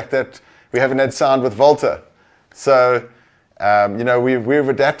to the fact that we haven't had sound with Walter. So, we're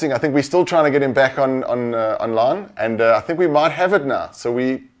adapting. I think we're still trying to get him back online, and I think we might have it now. So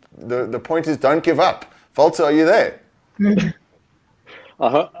the point is, don't give up. Walter, are you there?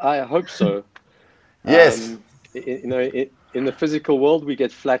 I hope so. Yes. In the physical world, we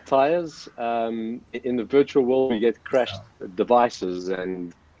get flat tires. In the virtual world, we get crashed devices,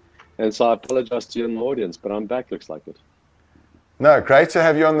 and so I apologize to you in the audience, but I'm back. Looks like it. No, great to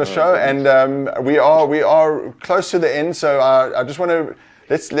have you on the show, and we are close to the end. So I just want to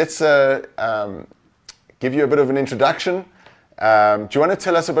let's give you a bit of an introduction. Do you want to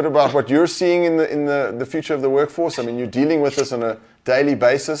tell us a bit about what you're seeing in the future of the workforce? I mean, you're dealing with this on a daily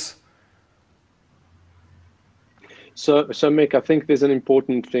basis. So Mick, I think there's an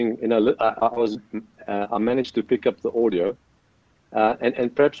important thing. I managed to pick up the audio,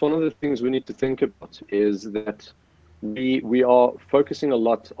 and perhaps one of the things we need to think about is that we are focusing a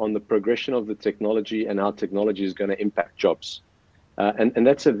lot on the progression of the technology and how technology is going to impact jobs, and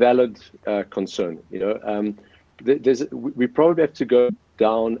that's a valid concern. We probably have to go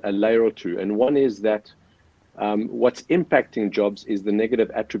down a layer or two, and one is that what's impacting jobs is the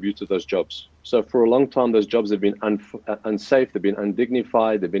negative attributes of those jobs. So for a long time, those jobs have been unsafe, they've been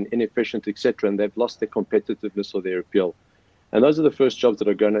undignified, they've been inefficient, etc., and they've lost their competitiveness or their appeal. And those are the first jobs that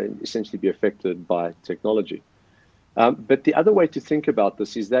are going to essentially be affected by technology. But the other way to think about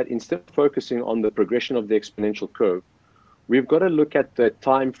this is that instead of focusing on the progression of the exponential curve, we've got to look at the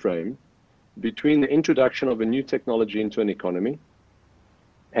time frame between the introduction of a new technology into an economy.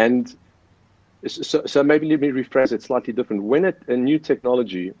 And so maybe let me rephrase it slightly different. When a new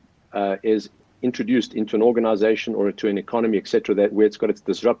technology is introduced into an organization or to an economy, etc., where it's got its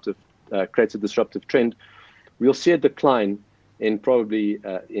creates a disruptive trend, we'll see a decline in probably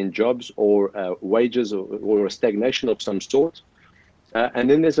in jobs or wages or a stagnation of some sort. And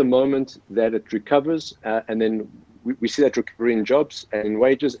then there's a moment that it recovers, and then we see that recovery in jobs and in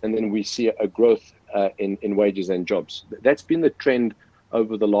wages, and then we see a growth in wages and jobs. That's been the trend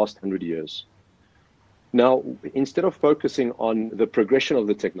over the last 100 years. Now, instead of focusing on the progression of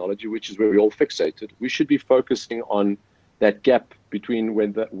the technology, which is where we're all fixated, we should be focusing on that gap between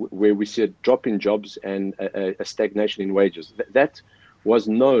where we see a drop in jobs and a stagnation in wages. That was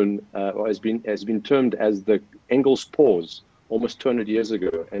known or has been termed as the Engels pause almost 200 years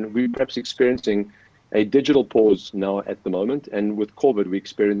ago, and we're perhaps experiencing a digital pause now at the moment, and with COVID, we're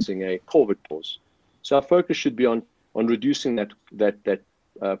experiencing a COVID pause. So our focus should be on reducing that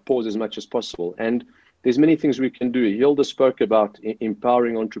pause as much as possible. And there's many things we can do. Hilda spoke about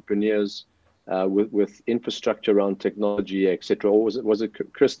empowering entrepreneurs with infrastructure around technology, etc. Or was it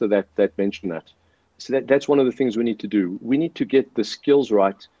Krista that mentioned that? So that's one of the things we need to do. We need to get the skills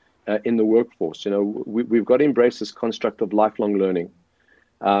right in the workforce. We've got to embrace this construct of lifelong learning,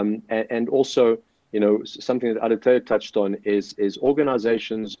 and also, something that Aditya touched on is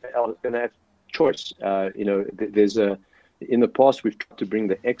organizations are going to have choice. There's in the past we've tried to bring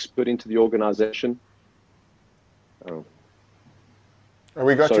the expert into the organization. Oh.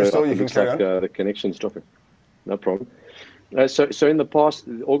 We got you still. You can carry on. The connection's dropping. No problem. So in the past,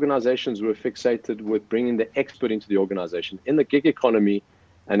 the organizations were fixated with bringing the expert into the organization. In the gig economy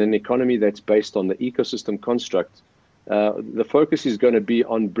and an economy that's based on the ecosystem construct, the focus is going to be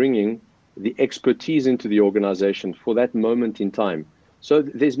on bringing the expertise into the organization for that moment in time. So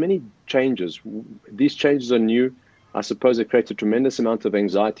there's many changes. These changes are new. I suppose it creates a tremendous amount of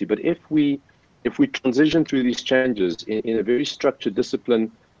anxiety. But if we transition through these changes in a very structured,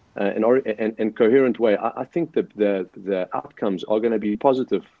 disciplined, and coherent way, I think the outcomes are going to be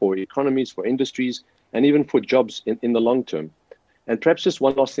positive for economies, for industries, and even for jobs in the long term. And perhaps just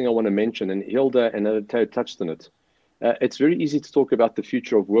one last thing I want to mention, and Hilda and Aditya touched on it. It's very easy to talk about the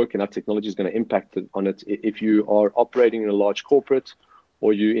future of work and how technology is going to impact on it if you are operating in a large corporate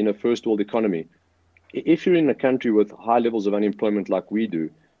or you're in a first world economy. If you're in a country with high levels of unemployment like we do,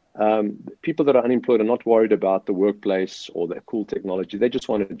 people that are unemployed are not worried about the workplace or the cool technology. They just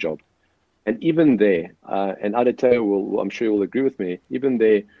want a job. And even there, and Aditya I'm sure you will agree with me, even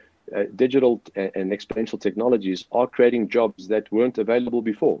there, digital and exponential technologies are creating jobs that weren't available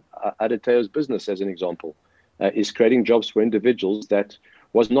before. Aditya's business, as an example, is creating jobs for individuals that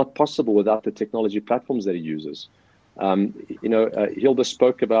was not possible without the technology platforms that he uses. Hilda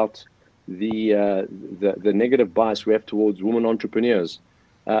spoke about the negative bias we have towards women entrepreneurs.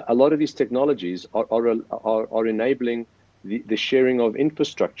 A lot of these technologies are enabling the sharing of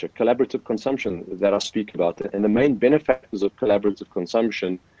infrastructure, collaborative consumption that I speak about. And the main benefactors of collaborative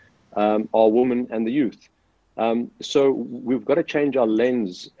consumption are women and the youth. So we've got to change our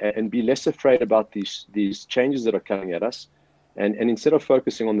lens and be less afraid about these changes that are coming at us. And instead of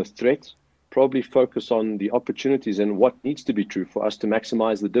focusing on the threat, probably focus on the opportunities and what needs to be true for us to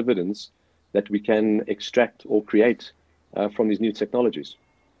maximize the dividends that we can extract or create from these new technologies.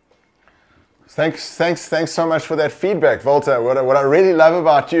 Thanks so much for that feedback, Walter. What I really love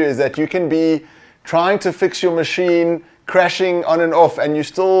about you is that you can be trying to fix your machine, crashing on and off, and you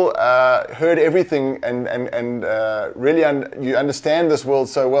still heard everything and really you understand this world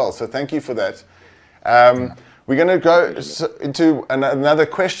so well. So thank you for that. We're going to go into another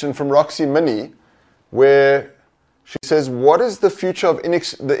question from Roxy Mini, where she says, what is the future of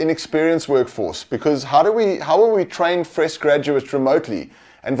the inexperienced workforce? Because how will we train fresh graduates remotely?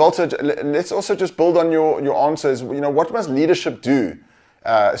 And Walter, let's also just build on your answers. What must leadership do,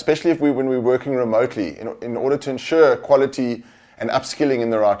 especially when we're working remotely, in order to ensure quality and upskilling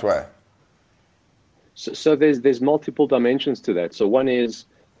in the right way? So there's multiple dimensions to that. So one is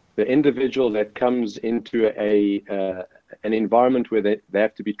the individual that comes into an environment where they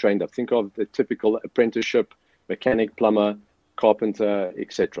have to be trained up. Think of the typical apprenticeship, mechanic, plumber, carpenter,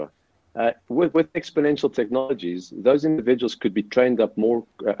 etc. With exponential technologies, those individuals could be trained up more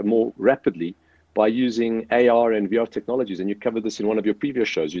rapidly by using AR and VR technologies. And you covered this in one of your previous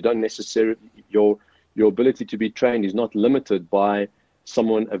shows. You don't necessarily, your ability to be trained is not limited by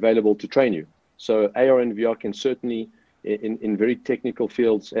someone available to train you. So AR and VR can certainly, in very technical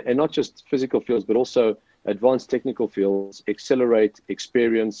fields, and not just physical fields, but also advanced technical fields, accelerate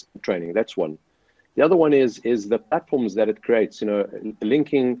experience and training. That's one. The other one is the platforms that it creates,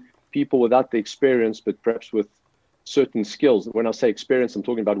 linking people without the experience, but perhaps with certain skills. When I say experience, I'm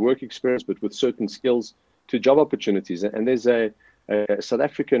talking about work experience, but with certain skills to job opportunities. And there's a South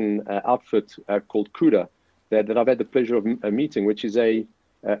African outfit called Kuda that I've had the pleasure of meeting, which is a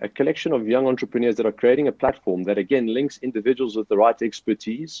collection of young entrepreneurs that are creating a platform that, again, links individuals with the right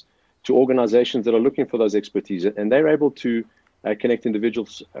expertise to organizations that are looking for those expertise. And they're able to connect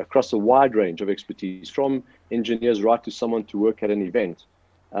individuals across a wide range of expertise, from engineers right to someone to work at an event.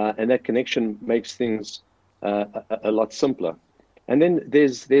 And that connection makes things a lot simpler. And then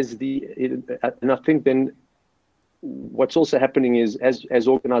and I think then what's also happening is as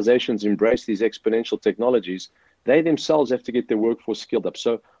organizations embrace these exponential technologies, they themselves have to get their workforce skilled up.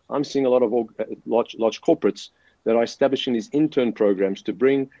 So I'm seeing a lot of large corporates that are establishing these intern programs to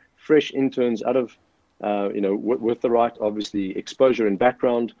bring fresh interns out of, with the right, obviously, exposure and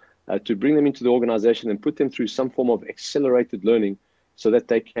background, to bring them into the organization and put them through some form of accelerated learning so that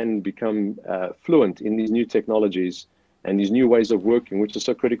they can become fluent in these new technologies and these new ways of working, which are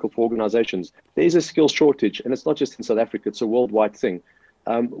so critical for organizations. There is a skill shortage, and it's not just in South Africa, it's a worldwide thing.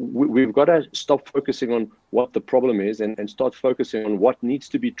 We've got to stop focusing on what the problem is and start focusing on what needs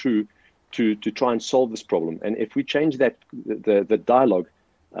to be true to try and solve this problem. And if we change that, the dialogue,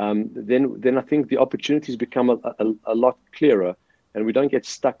 then I think the opportunities become a lot clearer, and we don't get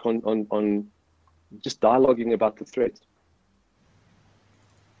stuck on just dialoguing about the threat.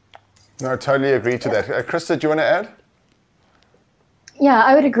 No, I totally agree to that. Krista, do you want to add? Yeah,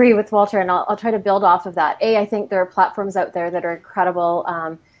 I would agree with Walter, and I'll try to build off of that. I think there are platforms out there that are incredible.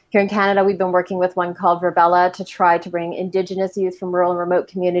 Here in Canada, we've been working with one called Verbella to try to bring Indigenous youth from rural and remote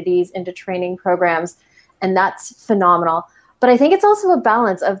communities into training programs, and that's phenomenal. But I think it's also a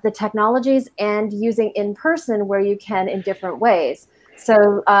balance of the technologies and using in person where you can in different ways.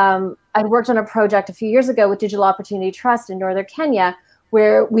 So I worked on a project a few years ago with Digital Opportunity Trust in Northern Kenya,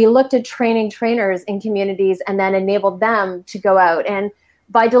 where we looked at training trainers in communities and then enabled them to go out. And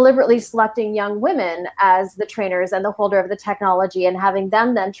by deliberately selecting young women as the trainers and the holder of the technology and having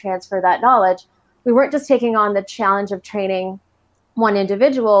them then transfer that knowledge, we weren't just taking on the challenge of training one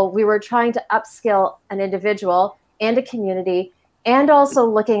individual, we were trying to upskill an individual and a community, and also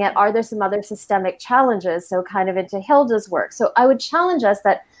looking at, are there some other systemic challenges? So kind of into Hilda's work. So I would challenge us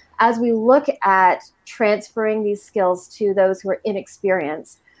that as we look at transferring these skills to those who are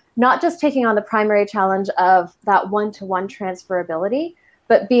inexperienced, not just taking on the primary challenge of that one-to-one transferability,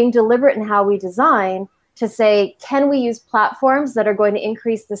 but being deliberate in how we design to say, can we use platforms that are going to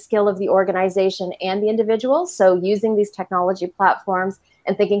increase the skill of the organization and the individual? So using these technology platforms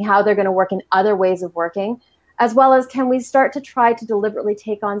and thinking how they're going to work in other ways of working, as well as can we start to try to deliberately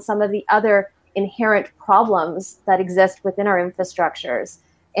take on some of the other inherent problems that exist within our infrastructures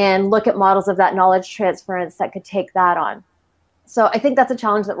and look at models of that knowledge transference that could take that on. So I think that's a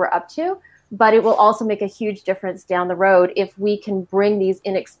challenge that we're up to, but it will also make a huge difference down the road if we can bring these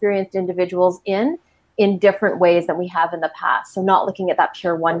inexperienced individuals in different ways than we have in the past. So not looking at that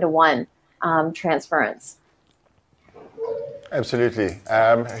pure one-to-one transference. Absolutely.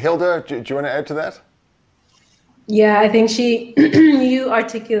 Hilda, do you want to add to that? Yeah, I think you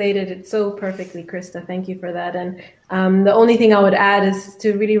articulated it so perfectly, Krista. Thank you for that. And the only thing I would add is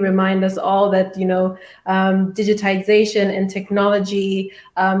to really remind us all that, digitization and technology,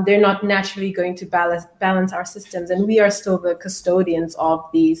 they're not naturally going to balance our systems. And we are still the custodians of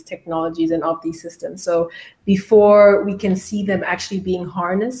these technologies and of these systems. So before we can see them actually being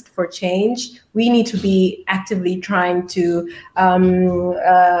harnessed for change, we need to be actively trying to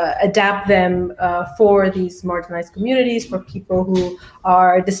adapt them for these marginalized communities, for people who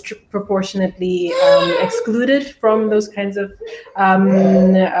are disproportionately excluded from those kinds of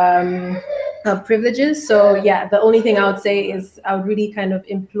privileges. So yeah, the only thing I would say is I would really kind of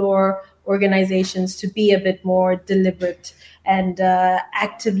implore organizations to be a bit more deliberate and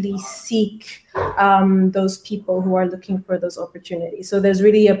actively seek those people who are looking for those opportunities. So there's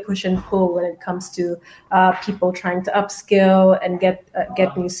really a push and pull when it comes to people trying to upskill and get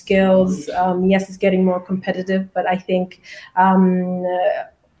new skills. Yes, it's getting more competitive, but I think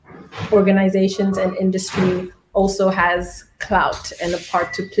organizations and industry also has clout and a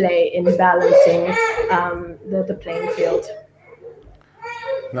part to play in balancing the playing field.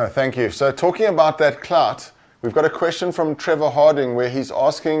 No, thank you. So talking about that clout, we've got a question from Trevor Harding where he's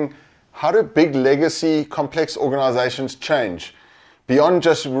asking, how do big legacy complex organizations change beyond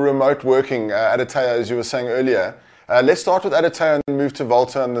just remote working? Aditya, as you were saying earlier. Let's start with Aditya and move to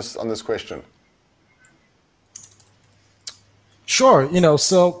Volta on this question. Sure.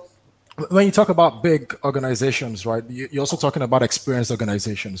 So when you talk about big organizations, right, you're also talking about experienced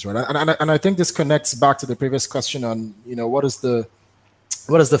organizations, right? And I think this connects back to the previous question on, what is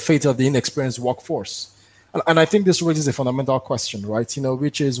the fate of the inexperienced workforce? And I think this raises a fundamental question, right?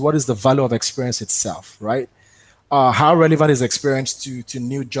 Which is, what is the value of experience itself, right? How relevant is experience to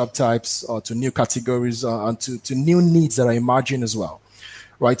new job types or to new categories and to new needs that are emerging as well,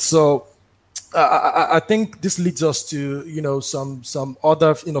 right? So I think this leads us to, some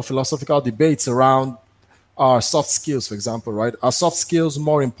other, philosophical debates around our soft skills, for example, right? Are soft skills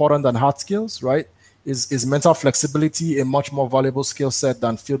more important than hard skills, right? Is mental flexibility a much more valuable skill set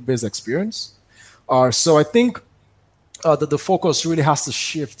than field-based experience? So I think that the focus really has to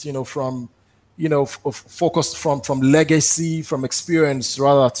shift, from, focus from legacy, from experience,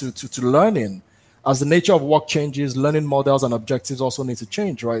 rather to learning. As the nature of work changes, learning models and objectives also need to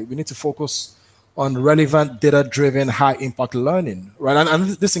change, right? We need to focus on relevant, data-driven, high-impact learning, right?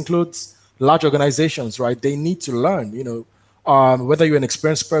 And this includes large organizations, right? They need to learn, whether you're an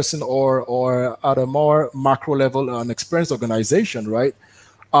experienced person or at a more macro level, an experienced organization, right?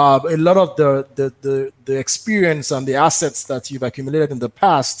 A lot of the experience and the assets that you've accumulated in the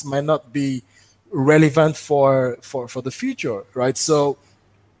past might not be relevant for the future, right? So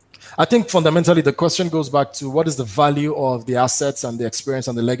I think fundamentally the question goes back to what is the value of the assets and the experience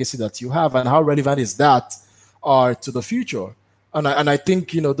and the legacy that you have, and how relevant is that to the future? And I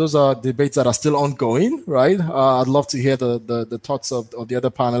think those are debates that are still ongoing, right? I'd love to hear the thoughts of the other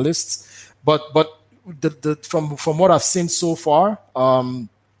panelists, but from what I've seen so far,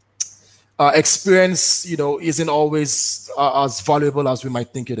 experience isn't always as valuable as we might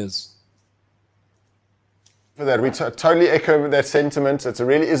think it is. For that, we totally echo that sentiment. It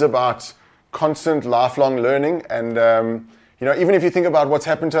really is about constant lifelong learning, and even if you think about what's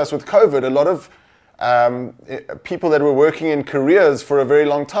happened to us with COVID, a lot of people that were working in careers for a very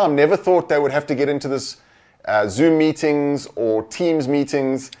long time never thought they would have to get into this Zoom meetings or Teams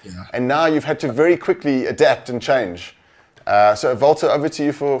meetings, and now you've had to very quickly adapt and change. So Volta, over to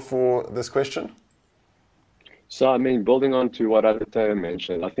you for this question. So, I mean, building on to what Aditya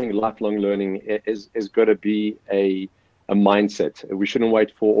mentioned, I think lifelong learning is got to be a mindset. We shouldn't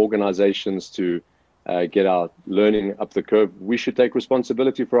wait for organizations to get our learning up the curve. We should take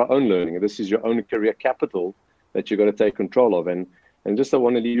responsibility for our own learning. This is your own career capital that you've got to take control of. And just I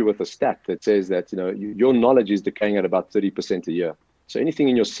want to leave you with a stat that says that, your knowledge is decaying at about 30% a year. So anything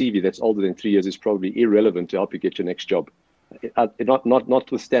in your CV that's older than 3 years is probably irrelevant to help you get your next job.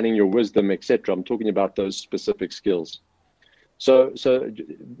 Notwithstanding your wisdom, etc. I'm talking about those specific skills. So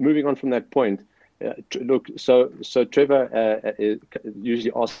moving on from that point, look. So Trevor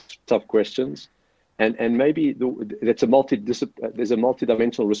usually asks tough questions, and maybe there's a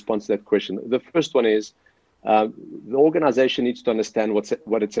multidimensional response to that question. The first one is the organization needs to understand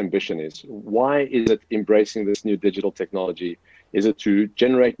what its ambition is. Why is it embracing this new digital technology? Is it to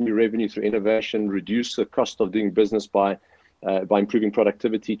generate new revenue through innovation, reduce the cost of doing business by improving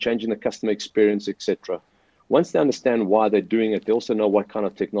productivity, changing the customer experience, etc. Once they understand why they're doing it, they also know what kind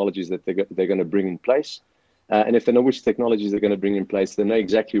of technologies that they're going to bring in place. And if they know which technologies they're going to bring in place, they know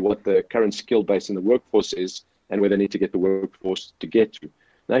exactly what the current skill base in the workforce is and where they need to get the workforce to get to.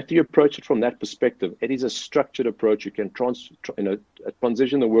 Now, if you approach it from that perspective, it is a structured approach. You can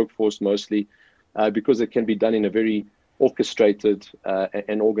transition the workforce mostly because it can be done in a very orchestrated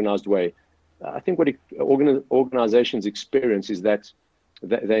and organized way. I think what organizations experience is that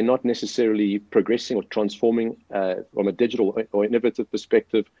they're not necessarily progressing or transforming from a digital or innovative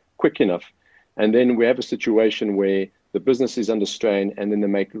perspective quick enough. And then we have a situation where the business is under strain and then they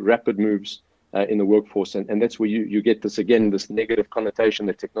make rapid moves in the workforce. And that's where you get this negative connotation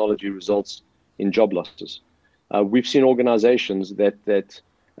that technology results in job losses. We've seen organizations that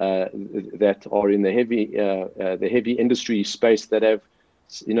are in the heavy industry space that have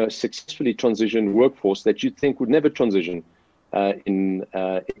successfully transitioned workforce that you'd think would never transition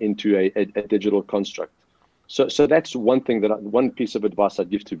into a digital construct. So that's one piece of advice I'd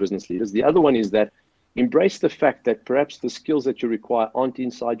give to business leaders. The other one is that embrace the fact that perhaps the skills that you require aren't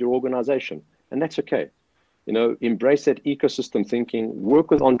inside your organization, and that's okay. Embrace that ecosystem thinking.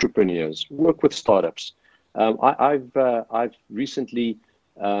 Work with entrepreneurs. Work with startups. I've recently,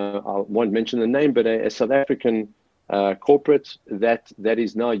 I won't mention the name, but a South African corporate that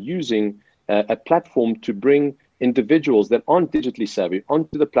is now using a platform to bring individuals that aren't digitally savvy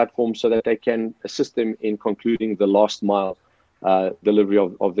onto the platform so that they can assist them in concluding the last mile delivery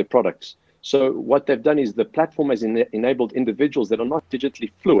of their products. So what they've done is the platform has enabled individuals that are not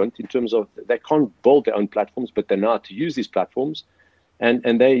digitally fluent in terms of they can't build their own platforms, but they know how to use these platforms, and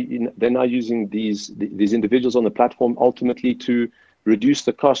they're now using these individuals on the platform ultimately to reduce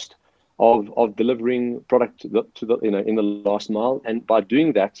the cost of delivering product to the in the last mile. And by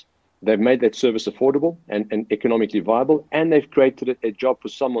doing that, they've made that service affordable and economically viable, and they've created a job for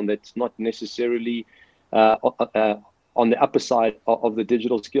someone that's not necessarily on the upper side of the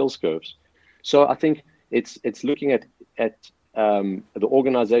digital skills curves. So I think it's looking at the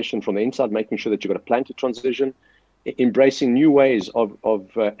organization from the inside, making sure that you've got a plan to transition, embracing new ways of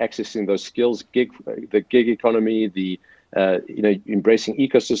accessing those skills, the gig economy, embracing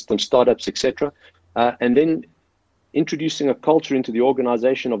ecosystem, startups, etc., and then introducing a culture into the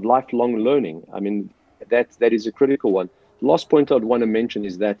organization of lifelong learning. I mean, that is a critical one. The last point I'd want to mention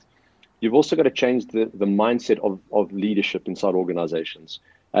is that you've also got to change the mindset of leadership inside organizations.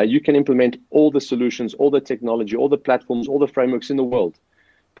 You can implement all the solutions, all the technology, all the platforms, all the frameworks in the world.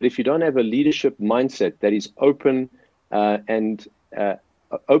 But if you don't have a leadership mindset that is open and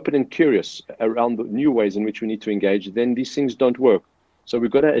curious around the new ways in which we need to engage, then these things don't work. So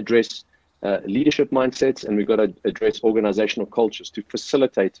we've got to address leadership mindsets, and we've got to address organizational cultures to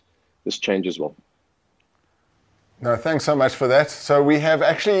facilitate this change as well. No, thanks so much for that. So we have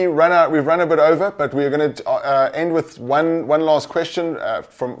actually run out. We've run a bit over, but we're going to end with one last question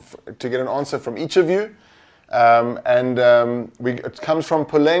to get an answer from each of you. It comes from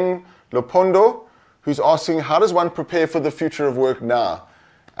Puleng Lopondo, who's asking, how does one prepare for the future of work now?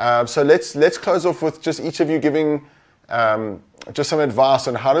 So let's close off with just each of you giving just some advice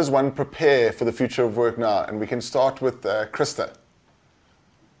on how does one prepare for the future of work now. And we can start with Krista.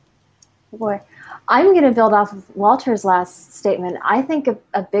 Boy. I'm going to build off of Walter's last statement. I think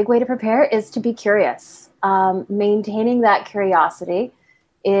a big way to prepare is to be curious. Maintaining that curiosity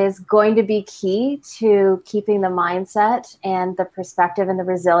is going to be key to keeping the mindset and the perspective and the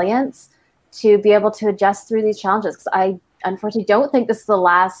resilience to be able to adjust through these challenges. Because I unfortunately don't think this is the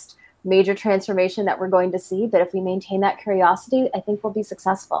last major transformation that we're going to see, but if we maintain that curiosity, I think we'll be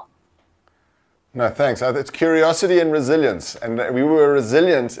successful. No, thanks. It's curiosity and resilience, and we were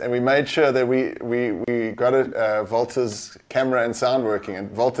resilient, and we made sure that we got Walter's camera and sound working.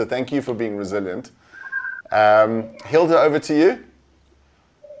 And Walter, thank you for being resilient. Hilda, over to you.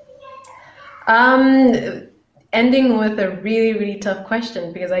 Ending with a really, really tough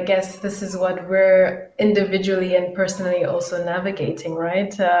question, because I guess this is what we're individually and personally also navigating,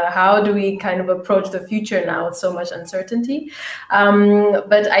 right? How do we kind of approach the future now with so much uncertainty?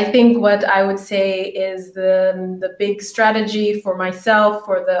 But I think what I would say is the big strategy for myself,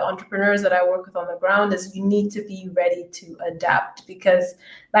 for the entrepreneurs that I work with on the ground, is you need to be ready to adapt, because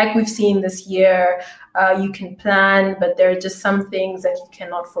like we've seen this year, you can plan, but there are just some things that you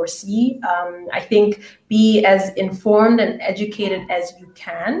cannot foresee. I think be as informed and educated as you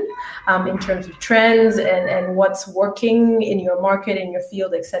can in terms of trends and what's working in your market, in your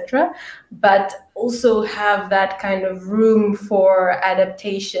field, etc. But also have that kind of room for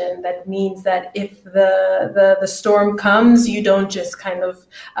adaptation. That means that if the storm comes, you don't just kind of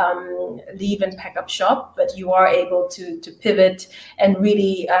leave and pack up shop, but you are able to pivot and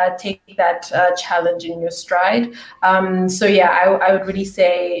really take that challenge in your stride. So yeah, I would really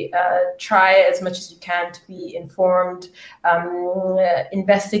say try as much as you can to be informed,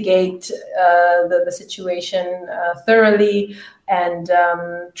 investigate the situation thoroughly, and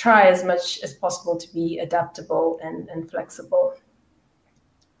try as much as possible to be adaptable and flexible.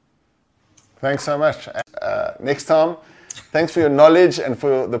 Thanks so much. Next time, thanks for your knowledge and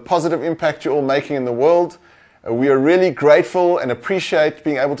for the positive impact you're all making in the world. We are really grateful and appreciate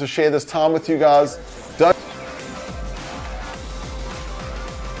being able to share this time with you guys.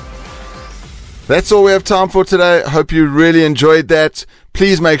 That's all we have time for today. Hope you really enjoyed that.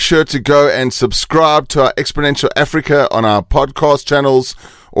 Please make sure to go and subscribe to our Exponential Africa on our podcast channels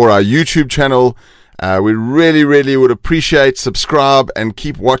or our YouTube channel. We really, really would appreciate subscribe and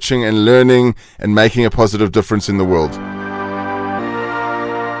keep watching and learning and making a positive difference in the world.